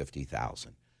 $250,000.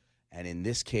 And in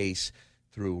this case,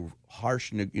 through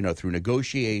through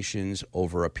negotiations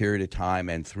over a period of time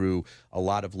and through a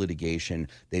lot of litigation,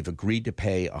 they've agreed to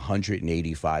pay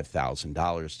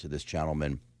 $185,000 to this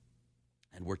gentleman.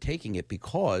 And we're taking it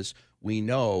because we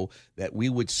know that we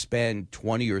would spend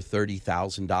 $20,000 or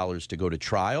 $30,000 to go to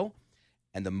trial,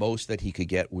 and the most that he could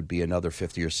get would be another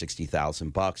 $50,000 or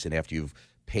 $60,000. And after you've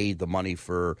paid the money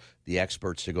for the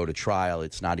experts to go to trial,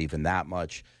 it's not even that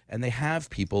much. And they have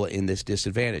people in this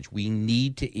disadvantage. We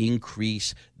need to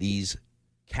increase these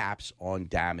caps on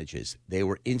damages. They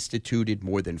were instituted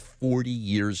more than 40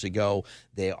 years ago.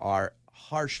 They are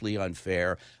harshly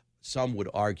unfair. Some would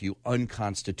argue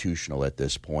unconstitutional at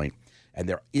this point. And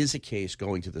there is a case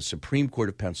going to the Supreme Court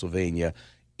of Pennsylvania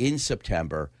in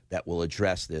September that will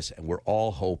address this. And we're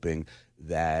all hoping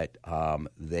that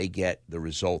they get the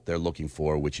result they're looking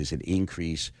for, which is an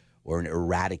increase or an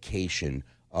eradication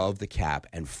of the cap,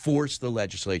 and force the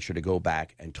legislature to go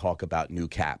back and talk about new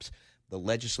caps. The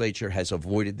legislature has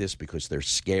avoided this because they're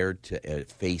scared to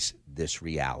face this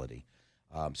reality.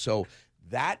 So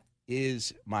that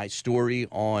is my story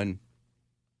on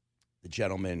the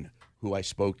gentleman who I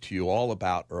spoke to you all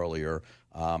about earlier.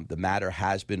 The matter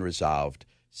has been resolved.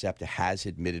 SEPTA has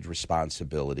admitted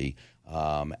responsibility,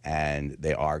 and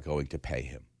they are going to pay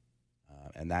him.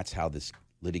 And that's how this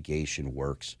litigation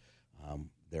works.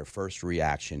 Their first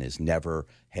reaction is never,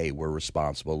 hey, we're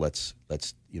responsible. Let's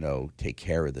take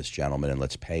care of this gentleman and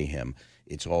let's pay him.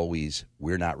 It's always,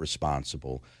 we're not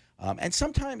responsible. And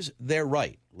sometimes they're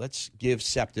right. Let's give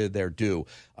SEPTA their due.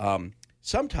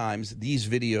 Sometimes these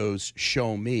videos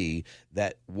show me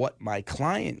that what my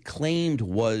client claimed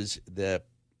was the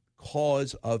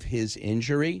cause of his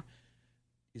injury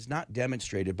is not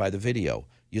demonstrated by the video.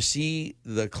 You see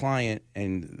the client,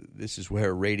 and this is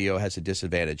where radio has a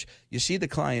disadvantage. You see the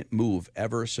client move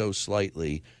ever so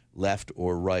slightly left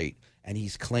or right, and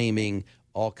he's claiming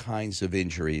all kinds of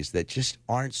injuries that just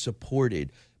aren't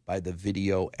supported by the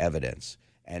video evidence.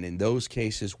 And in those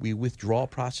cases, we withdraw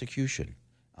prosecution.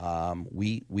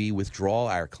 We withdraw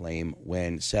our claim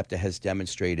when SEPTA has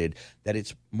demonstrated that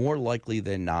it's more likely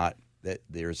than not that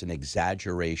there's an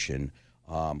exaggeration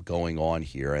going on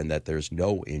here, and that there's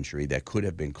no injury that could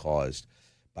have been caused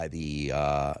by the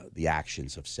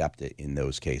actions of SEPTA in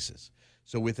those cases.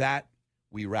 So with that,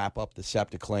 we wrap up the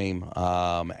SEPTA claim,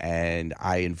 and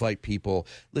I invite people,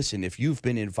 listen, if you've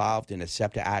been involved in a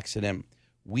SEPTA accident,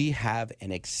 we have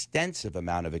an extensive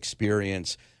amount of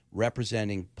experience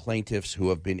representing plaintiffs who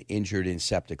have been injured in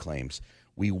SEPTA claims.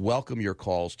 We welcome your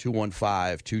calls,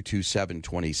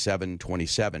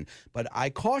 215-227-2727. But I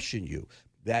caution you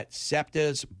that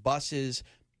SEPTA's buses,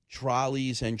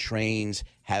 trolleys, and trains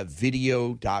have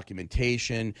video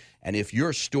documentation, and if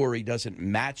your story doesn't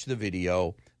match the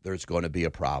video, there's going to be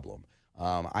a problem.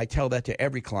 I tell that to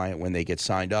every client when they get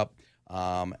signed up,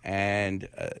 and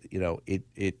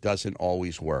it doesn't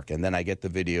always work. And then I get the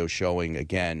video showing,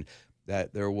 again,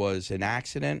 that there was an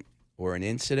accident or an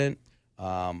incident,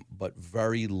 but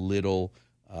very little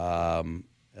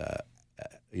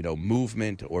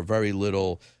movement or very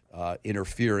little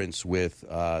interference with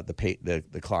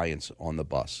the clients on the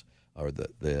bus or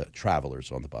the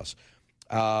travelers on the bus.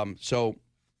 So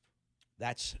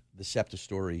that's the SEPTA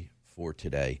story for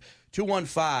today.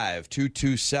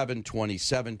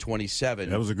 215-227-2727.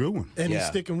 That was a good one. And he's Yeah.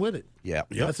 sticking with it. Yeah.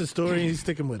 That's the story, and he's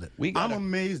sticking with it. I'm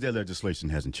amazed that legislation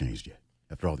hasn't changed yet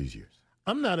after all these years.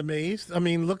 I'm not amazed. I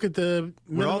mean, look at the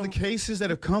With all the minimum- cases that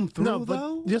have come through, No, but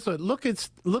though? yes, sir. Look at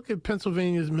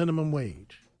Pennsylvania's minimum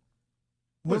wage.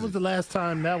 When was the last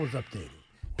time that was updated?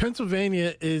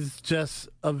 Pennsylvania is just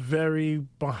a very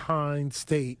behind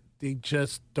state. They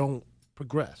just don't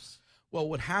progress. Well,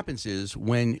 what happens is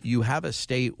when you have a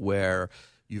state where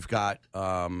you've got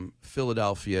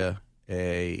Philadelphia,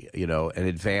 an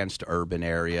advanced urban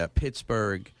area,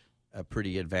 Pittsburgh, a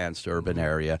pretty advanced urban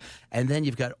area, and then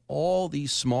you've got all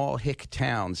these small hick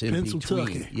towns in between.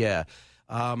 Pennsylvania. Yeah.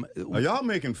 Are y'all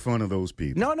making fun of those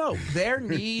people? No. Their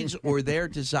needs or their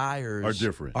desires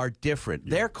Are different.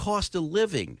 Their cost of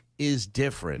living is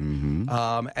different.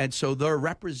 And so their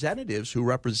representatives who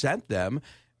represent them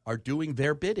are doing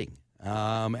their bidding.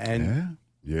 Yeah,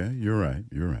 you're right.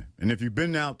 And if you've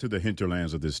been out to the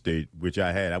hinterlands of this state, which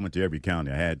I went to every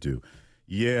county I had to.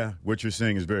 Yeah, what you're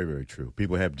saying is very, very true.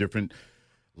 People have different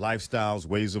lifestyles,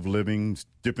 ways of living.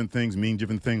 Different things mean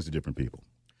different things to different people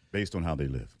based on how they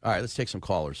live. All right, let's take some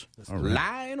callers. All right.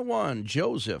 Line 1,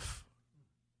 Joseph.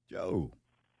 Joe.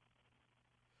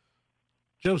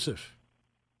 Joseph.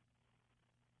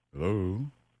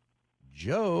 Hello.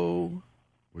 Joe.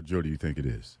 What Joe do you think it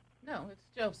is? No, it's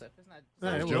Joseph. It's not.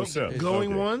 All right, Joseph. Going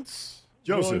Okay. once.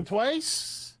 Joseph. Going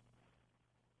twice.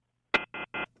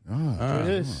 Ah, It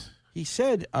is. He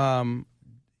said,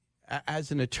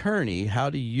 as an attorney, how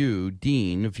do you,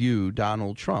 Dean, view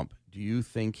Donald Trump? Do you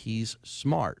think he's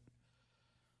smart?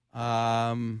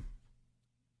 Well,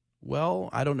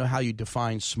 I don't know how you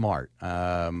define smart.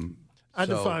 I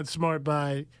define smart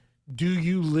by, do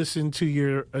you listen to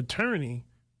your attorney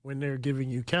when they're giving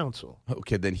you counsel?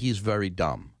 Okay, then he's very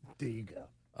dumb. There you go.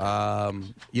 I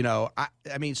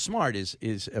mean, smart is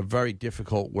a very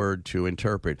difficult word to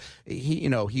interpret.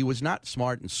 He was not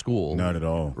smart in school. not at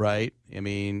all. Right? I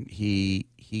mean, he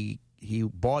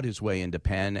bought his way into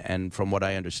Penn, and from what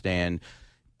I understand,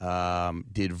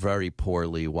 did very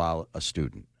poorly while a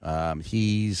student.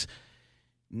 He's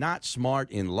not smart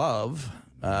in love.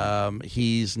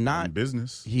 He's not In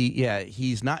business.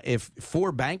 He's not. If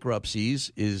 4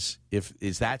 bankruptcies is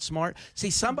that smart? See,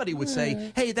 somebody would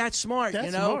say, "Hey, that's smart." That's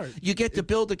you know, smart. you get to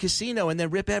build a casino and then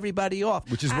rip everybody off,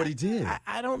 Which is what he did.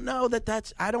 I don't know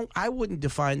that's. I wouldn't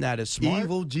define that as smart.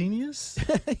 Evil genius?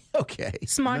 Okay.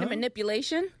 Smart No? in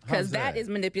manipulation, because How's that that? is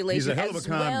manipulation He's a hell of a as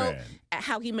con well man. at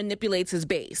how he manipulates his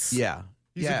base. Yeah.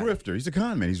 He's yeah. a grifter. He's a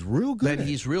con man. He's real good. Then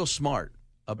he's real smart.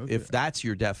 If that's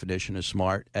your definition of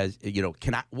smart, how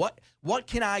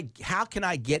can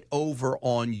I get over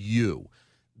on you?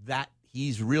 That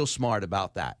he's real smart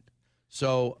about that.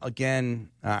 So again,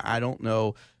 I don't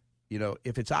know,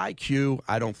 if it's IQ,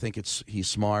 I don't think he's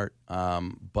smart.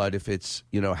 But if it's,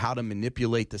 how to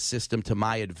manipulate the system to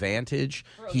my advantage,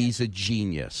 he's a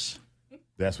genius.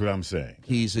 That's what I'm saying.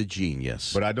 He's a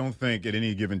genius. But I don't think at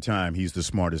any given time he's the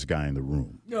smartest guy in the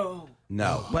room.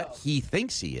 No, but he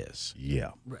thinks he is.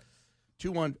 Yeah.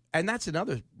 2-1, and that's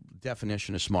another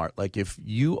definition of smart. Like if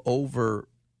you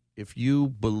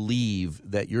believe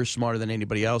that you're smarter than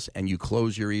anybody else and you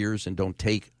close your ears and don't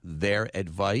take their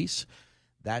advice,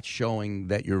 that's showing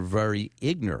that you're very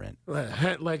ignorant.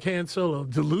 Like Han Solo,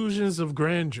 delusions of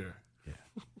grandeur.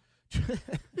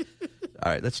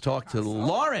 All right, let's talk to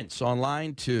Lawrence on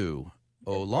line 2.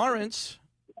 Oh, Lawrence.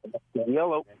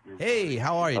 Hello. Hey,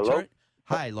 how are you? Hello?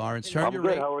 Hi, Lawrence. Turn I'm your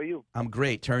good. How are you? I'm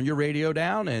great. Turn your radio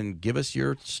down and give us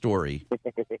your story.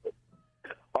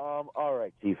 All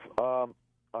right, Chief. All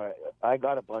right. I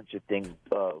got a bunch of things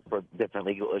for different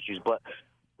legal issues, but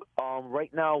right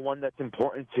now, one that's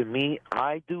important to me,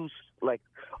 I do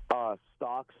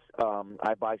stocks.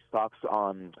 I buy stocks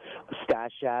on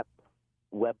Stash App,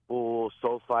 Webbull,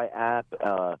 SoFi app,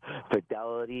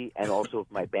 Fidelity, and also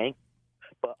with my bank.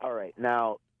 But all right,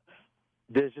 now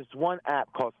there's this one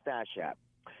app called Stash App.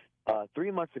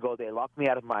 3 months ago, they locked me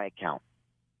out of my account.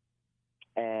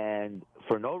 And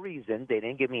for no reason, they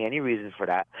didn't give me any reason for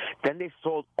that. Then they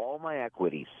sold all my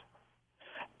equities.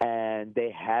 And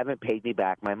they haven't paid me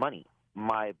back my money.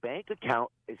 My bank account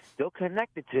is still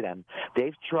connected to them.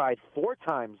 They've tried 4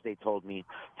 times, they told me,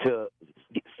 to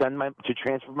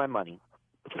transfer my money.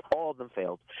 All of them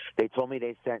failed. They told me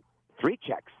they sent 3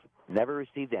 checks, never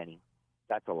received any.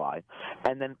 That's a lie.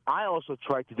 And then I also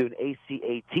tried to do an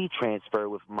ACAT transfer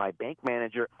with my bank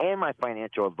manager and my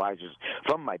financial advisors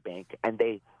from my bank, and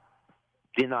they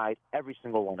denied every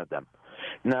single one of them.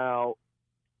 Now,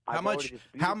 How much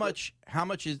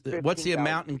is what's the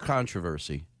amount in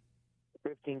controversy?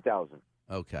 15,000.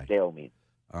 Okay. They owe me.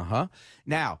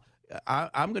 Now,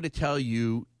 I'm going to tell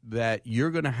you that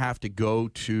you're going to have to go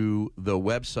to the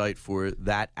website for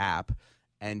that app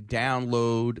and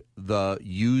download the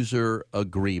user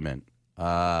agreement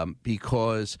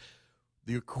because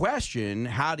the question,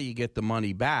 how do you get the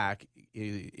money back,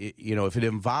 if it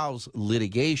involves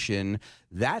litigation,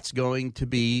 that's going to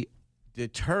be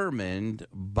determined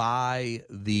by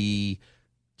the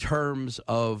terms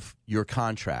of your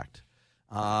contract.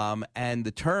 And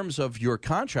the terms of your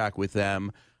contract with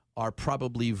them are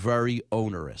probably very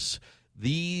onerous.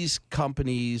 These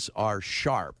companies are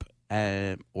sharp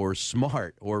or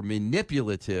smart or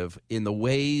manipulative in the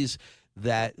ways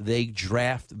that they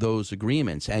draft those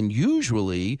agreements. And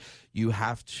usually you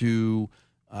have to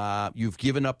you've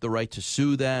given up the right to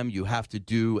sue them. You have to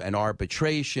do an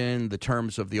arbitration. The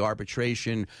terms of the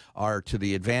arbitration are to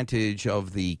the advantage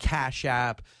of the Cash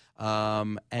App.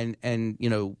 And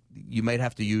you might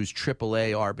have to use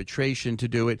AAA arbitration to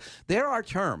do it. There are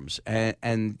terms,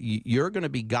 and you're going to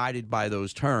be guided by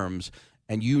those terms,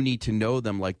 and you need to know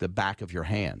them like the back of your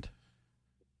hand.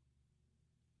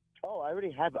 Oh,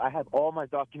 I have all my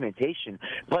documentation.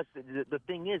 Plus, the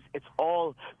thing is, it's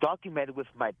all documented with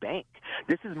my bank.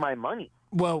 This is my money.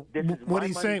 Well, what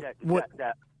he's saying,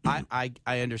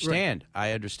 I understand. Right.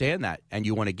 I understand that. And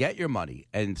you want to get your money.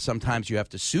 And sometimes you have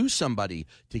to sue somebody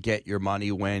to get your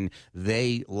money when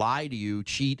they lie to you,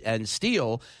 cheat, and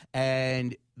steal.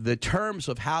 And the terms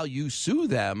of how you sue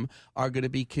them are going to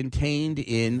be contained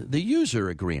in the user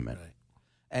agreement. Right.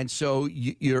 And so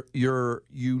you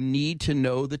need to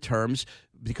know the terms,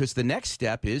 because the next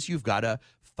step is you've got to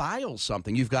file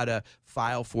something. You've got to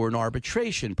file for an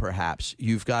arbitration, perhaps.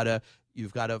 You've got to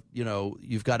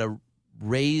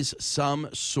raise some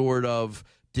sort of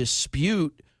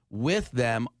dispute with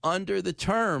them under the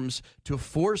terms to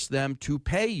force them to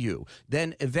pay you.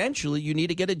 Then eventually you need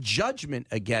to get a judgment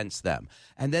against them.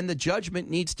 And then the judgment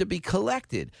needs to be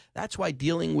collected. That's why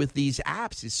dealing with these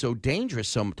apps is so dangerous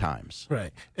sometimes.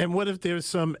 Right. And what if there's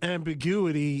some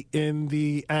ambiguity in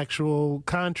the actual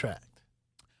contract?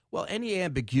 Well, any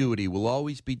ambiguity will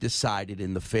always be decided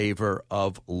in the favor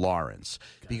of Lawrence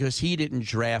because he didn't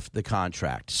draft the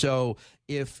contract. So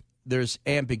if there's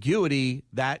ambiguity,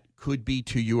 that could be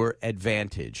to your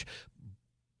advantage.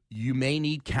 You may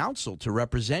need counsel to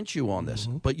represent you on this,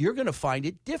 but you're going to find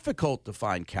it difficult to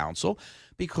find counsel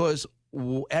because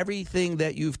everything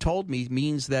that you've told me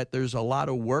means that there's a lot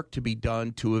of work to be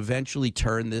done to eventually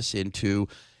turn this into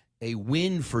a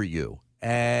win for you.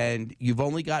 And you've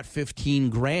only got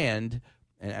 $15,000.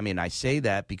 And I mean, I say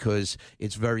that because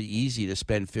it's very easy to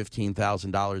spend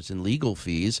 $15,000 in legal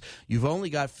fees. You've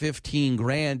only got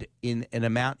 $15,000 in an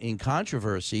amount in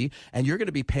controversy, and you're going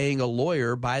to be paying a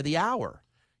lawyer by the hour.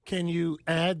 Can you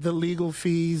add the legal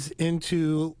fees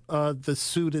into the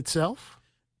suit itself?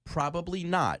 Probably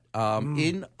not.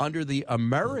 Under the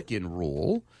American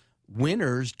rule,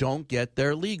 winners don't get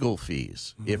their legal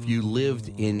fees. If you lived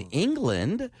in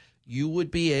England, you would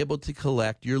be able to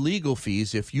collect your legal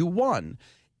fees if you won.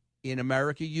 In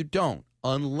America, you don't,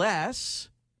 unless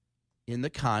in the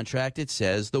contract it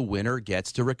says the winner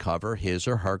gets to recover his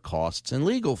or her costs and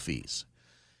legal fees.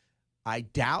 I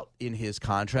doubt in his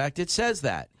contract it says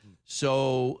that.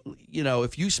 So,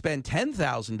 if you spend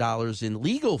 $10,000 in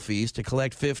legal fees to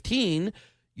collect $15,000,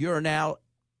 you're now,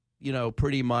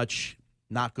 pretty much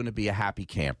not going to be a happy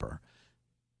camper.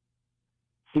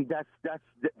 See,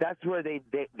 that's where they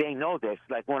know this.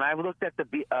 Like when I looked at the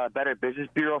Better Business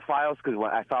Bureau files, because when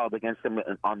I filed against them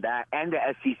on that, and the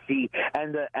SEC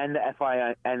and the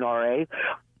FINRA,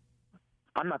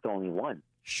 I'm not the only one.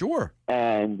 Sure.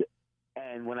 And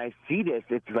when I see this,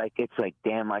 it's like,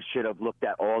 damn, I should have looked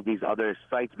at all these other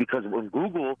sites, because when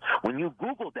you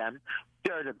Google them,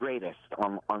 they're the greatest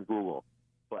on Google.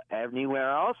 But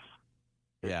anywhere else,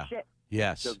 yeah. Shit.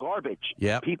 Yes. They're garbage.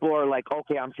 Yep. People are like,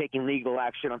 okay, I'm taking legal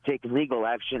action.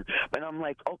 And I'm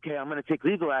like, okay, I'm going to take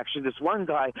legal action. This one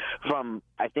guy from,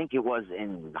 I think it was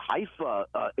in Haifa,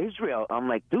 Israel. I'm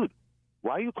like, dude,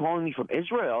 why are you calling me from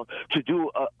Israel to do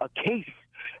a case?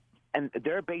 And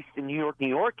they're based in New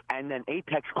York, and then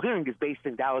Apex Clearing is based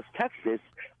in Dallas, Texas.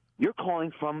 You're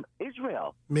calling from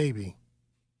Israel. Maybe.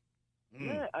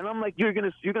 Yeah, and I'm like, you're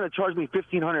gonna charge me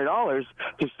 $1,500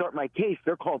 to start my case.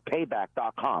 They're called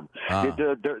Payback.com.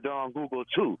 They're on Google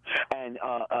too, and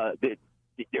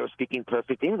they're speaking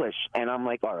perfect English. And I'm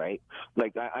like, all right,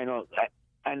 like I know,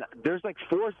 and there's like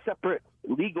 4 separate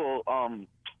legal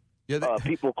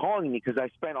people calling me because I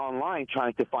spent online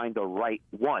trying to find the right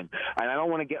one, and I don't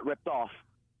want to get ripped off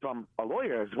from a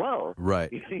lawyer as well.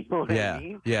 Right. You know what I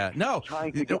mean? Yeah. No.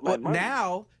 Trying to get my money.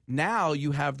 Now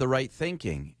you have the right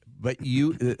thinking. But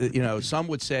you some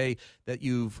would say that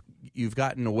you've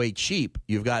gotten away cheap.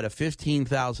 You've got a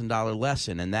 $15,000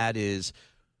 lesson, and that is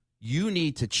you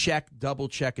need to check, double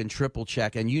check, and triple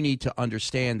check, and you need to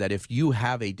understand that if you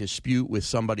have a dispute with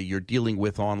somebody you're dealing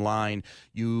with online,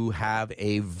 you have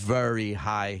a very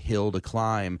high hill to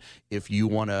climb if you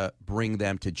want to bring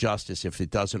them to justice if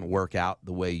it doesn't work out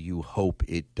the way you hope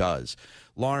it does.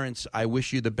 Lawrence, I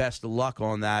wish you the best of luck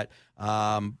on that.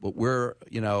 But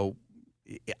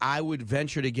I would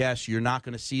venture to guess you're not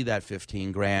going to see that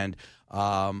 $15,000.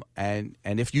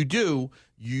 And if you do,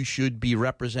 you should be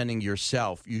representing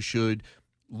yourself. You should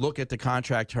look at the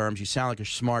contract terms. You sound like a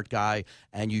smart guy,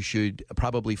 and you should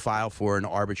probably file for an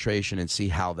arbitration and see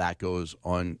how that goes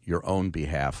on your own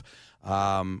behalf.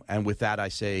 And with that, I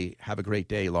say have a great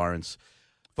day, Lawrence.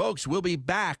 Folks, we'll be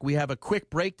back. We have a quick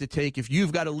break to take. If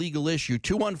you've got a legal issue,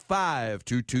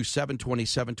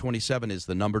 215-227-2727 is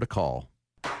the number to call.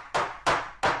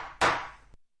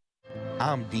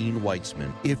 I'm Dean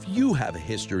Weitzman. If you have a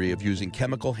history of using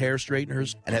chemical hair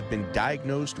straighteners and have been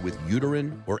diagnosed with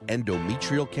uterine or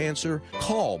endometrial cancer,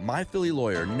 call My Philly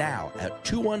Lawyer now at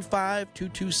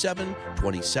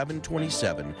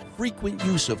 215-227-2727. Frequent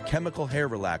use of chemical hair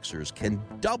relaxers can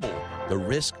double the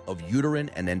risk of uterine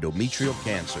and endometrial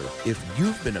cancer. If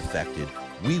you've been affected,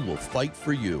 we will fight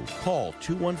for you. Call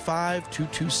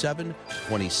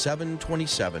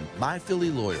 215-227-2727. My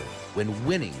Philly Lawyer, when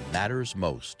winning matters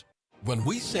most. When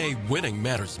we say winning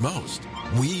matters most,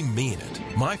 we mean it.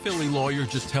 My Philly Lawyer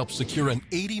just helped secure an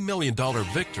 $80 million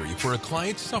victory for a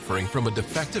client suffering from a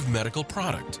defective medical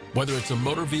product. Whether it's a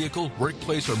motor vehicle,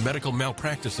 workplace, or medical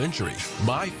malpractice injury,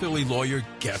 My Philly Lawyer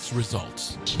gets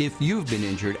results. If you've been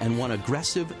injured and want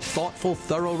aggressive, thoughtful,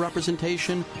 thorough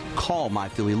representation, call My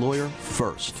Philly Lawyer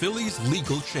first. Philly's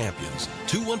legal champions,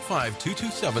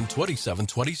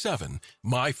 215-227-2727.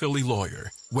 My Philly Lawyer,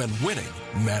 when winning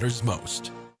matters most.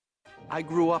 I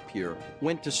grew up here,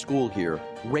 went to school here,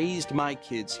 raised my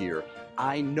kids here.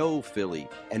 I know Philly,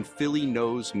 and Philly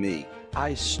knows me.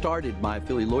 I started My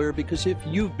Philly Lawyer because if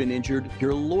you've been injured,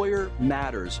 your lawyer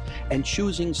matters, and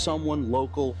choosing someone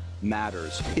local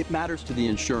matters. It matters to the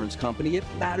insurance company, it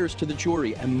matters to the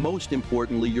jury, and most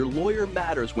importantly, your lawyer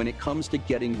matters when it comes to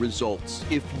getting results.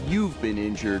 If you've been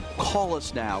injured, call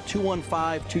us now,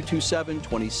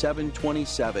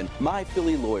 215-227-2727. My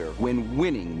Philly Lawyer, when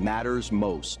winning matters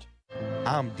most.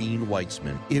 I'm Dean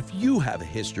Weitzman. If you have a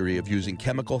history of using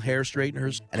chemical hair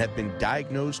straighteners and have been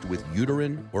diagnosed with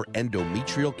uterine or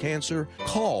endometrial cancer,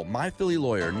 call My Philly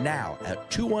Lawyer now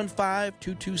at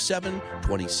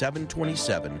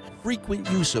 215-227-2727. Frequent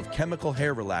use of chemical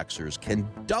hair relaxers can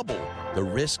double the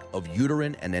risk of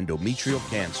uterine and endometrial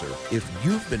cancer. If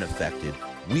you've been affected,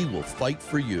 we will fight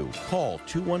for you. Call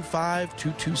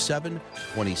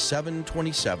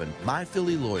 215-227-2727. My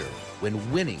Philly Lawyer,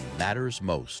 when winning matters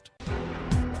most.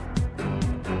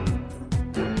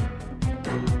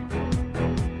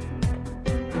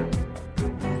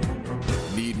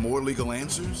 Need more legal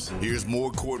answers? Here's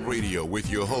more Court Radio with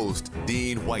your host,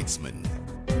 Dean Weitzman.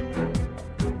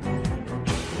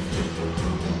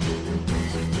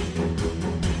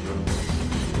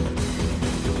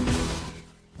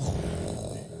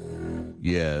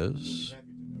 Yes.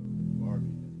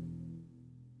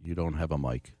 You don't have a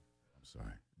mic. I'm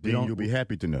sorry. Dean, you'll be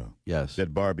happy to know Yes.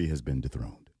 that Barbie has been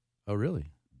dethroned. Oh,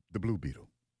 really? The Blue Beetle.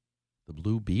 The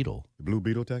Blue Beetle. The Blue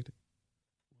Beetle tactic?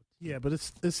 Yeah, but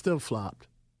it's still flopped.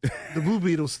 The Blue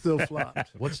Beetle still flopped.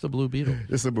 What's the Blue Beetle?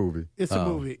 It's a movie. It's a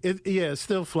movie. It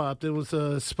still flopped. It was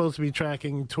supposed to be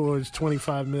tracking towards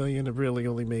 $25 million. It really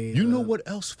only made. You know what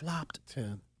else flopped?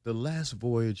 10. The Last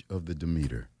Voyage of the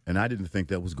Demeter. And I didn't think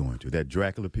that was going to. That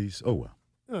Dracula piece. Oh, well.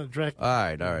 All right.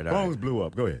 Phones blew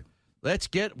up. Go ahead. Let's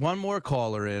get one more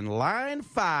caller in. Line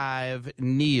 5,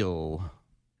 Neil.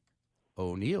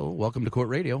 Oh, Neil, welcome to Court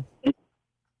Radio.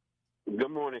 Good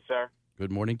morning, sir.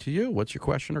 Good morning to you. What's your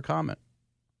question or comment?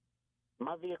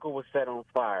 My vehicle was set on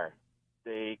fire.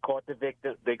 They caught the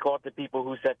victim. They caught the people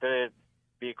who set the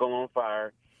vehicle on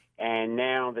fire, and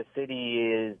now the city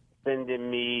is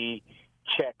sending me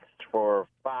checks for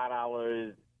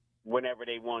 $5 whenever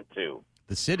they want to.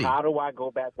 The city? How do I go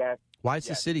back at? Why is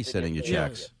the city sending you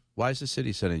checks? Why is the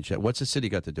city sending checks? What's the city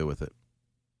got to do with it?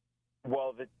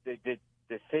 Well, the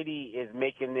city is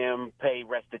making them pay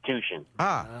restitution.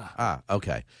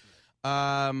 Okay.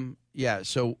 Yeah,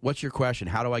 so what's your question?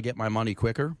 How do I get my money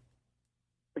quicker?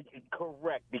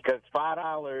 Correct, because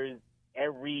 $5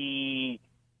 every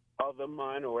other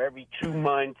month or every 2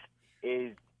 months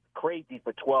is crazy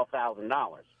for $12,000.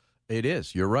 It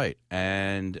is. You're right.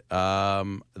 And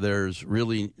there's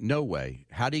really no way.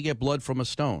 How do you get blood from a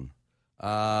stone?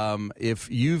 If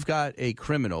you've got a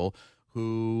criminal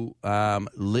who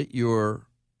lit your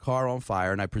car on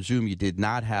fire, and I presume you did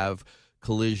not have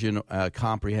collision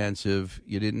comprehensive,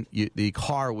 the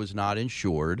car was not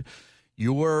insured,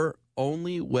 your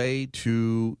only way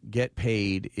to get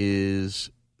paid is,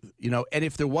 and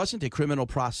if there wasn't a criminal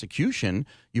prosecution,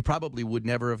 you probably would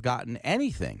never have gotten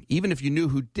anything, even if you knew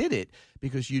who did it,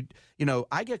 because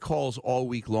I get calls all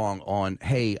week long on,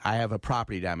 hey, I have a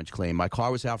property damage claim. My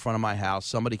car was out front of my house.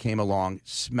 Somebody came along,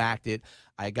 smacked it.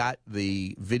 I got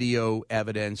the video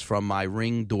evidence from my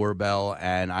Ring doorbell,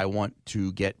 and I want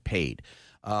to get paid.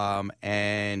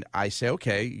 And I say,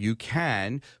 okay, you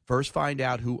can first find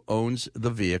out who owns the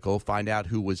vehicle, find out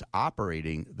who was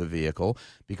operating the vehicle,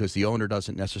 because the owner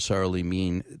doesn't necessarily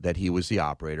mean that he was the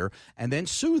operator, and then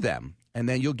sue them. And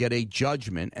then you'll get a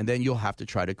judgment, and then you'll have to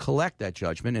try to collect that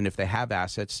judgment. And if they have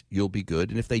assets, you'll be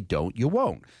good. And if they don't, you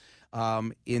won't.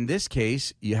 In this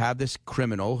case, you have this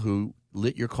criminal who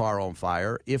lit your car on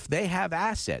fire. If they have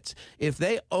assets, if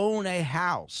they own a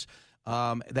house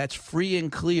that's free and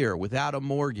clear without a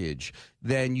mortgage,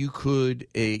 then you could,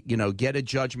 get a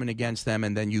judgment against them,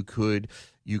 and then you could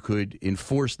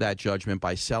enforce that judgment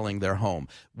by selling their home.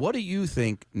 What do you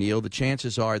think, Neil? The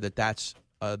chances are that that's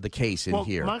the case in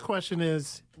here. My question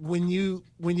is, when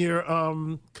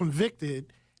you're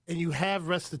convicted and you have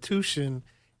restitution,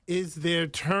 is there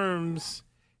terms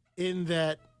in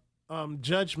that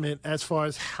judgment as far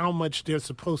as how much they're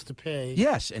supposed to pay?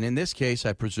 Yes, and in this case,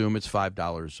 I presume it's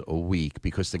 $5 a week,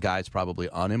 because the guy's probably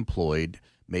unemployed,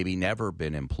 maybe never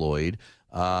been employed,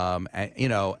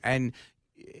 and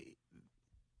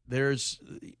there's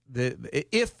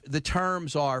if the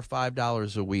terms are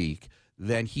 $5 a week,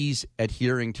 then he's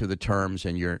adhering to the terms,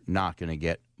 and you're not going to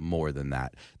get more than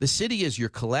that. The city is your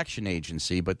collection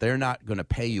agency, but they're not going to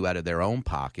pay you out of their own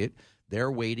pocket.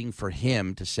 They're waiting for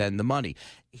him to send the money.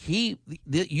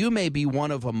 You may be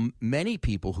one of many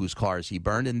people whose cars he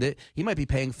burned, and he might be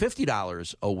paying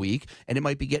 $50 a week, and it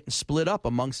might be getting split up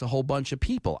amongst a whole bunch of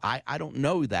people. I don't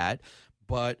know that,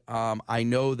 but I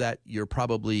know that you're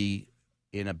probably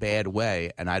in a bad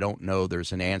way, and I don't know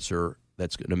there's an answer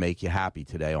that's going to make you happy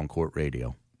today on Court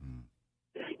Radio.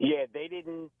 Yeah, they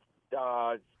didn't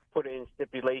put in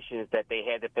stipulations that they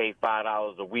had to pay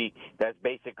 $5 a week. That's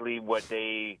basically what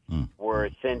they were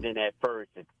sending at first.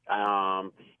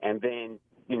 And then,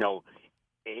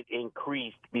 it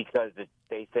increased because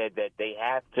they said that they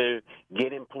have to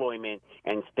get employment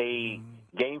and stay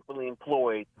gainfully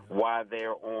employed while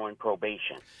they're on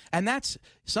probation. And that's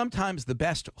sometimes the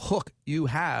best hook you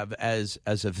have as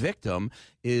a victim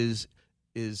is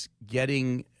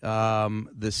getting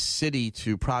the city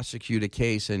to prosecute a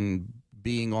case and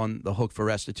being on the hook for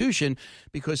restitution,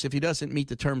 because if he doesn't meet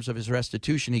the terms of his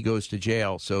restitution, he goes to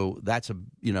jail. So that's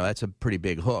a pretty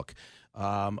big hook.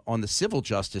 On the civil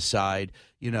justice side,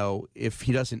 if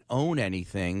he doesn't own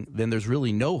anything, then there's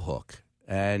really no hook.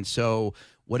 And so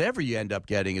whatever you end up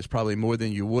getting is probably more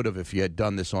than you would have if you had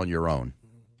done this on your own,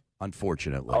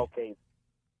 unfortunately. Okay.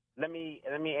 Let me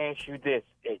ask you this.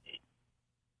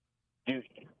 Do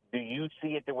you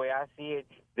see it the way I see it?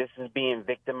 This is being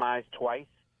victimized twice?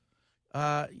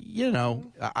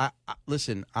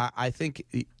 Listen, I think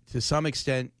to some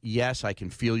extent, yes, I can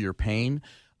feel your pain.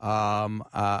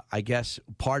 I guess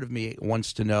part of me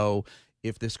wants to know,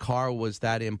 if this car was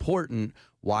that important,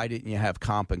 why didn't you have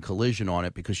comp and collision on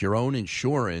it? Because your own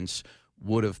insurance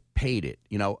would have paid it.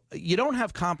 You don't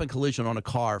have comp and collision on a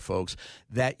car, folks,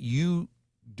 that you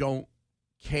don't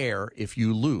care if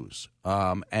you lose,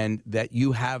 and that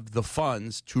you have the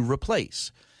funds to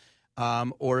replace.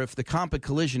 Or if the comp and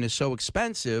collision is so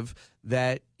expensive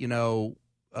that,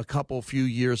 a few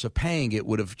years of paying it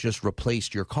would have just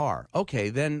replaced your car. Okay,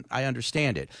 then I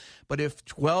understand it. But if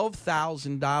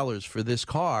 $12,000 for this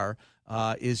car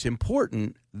is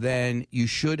important, then you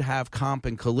should have comp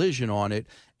and collision on it,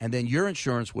 and then your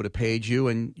insurance would have paid you,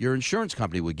 and your insurance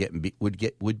company would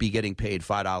be getting paid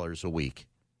 $5 a week.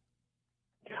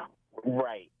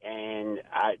 Right. And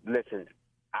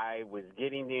I was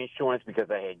getting the insurance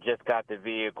because I had just got the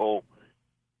vehicle,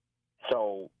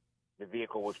 so the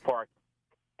vehicle was parked,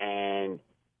 and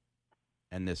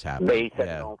this happened. They set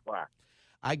it on fire.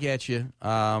 I get you,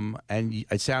 and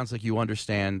it sounds like you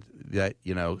understand that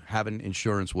having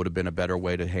insurance would have been a better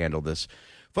way to handle this.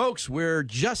 Folks, we're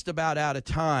just about out of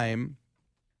time,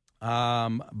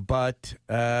 but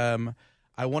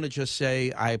I want to just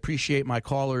say I appreciate my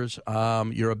callers.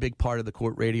 You're a big part of the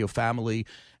Court Radio family.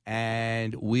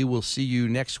 And we will see you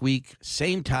next week,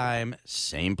 same time,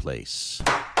 same place.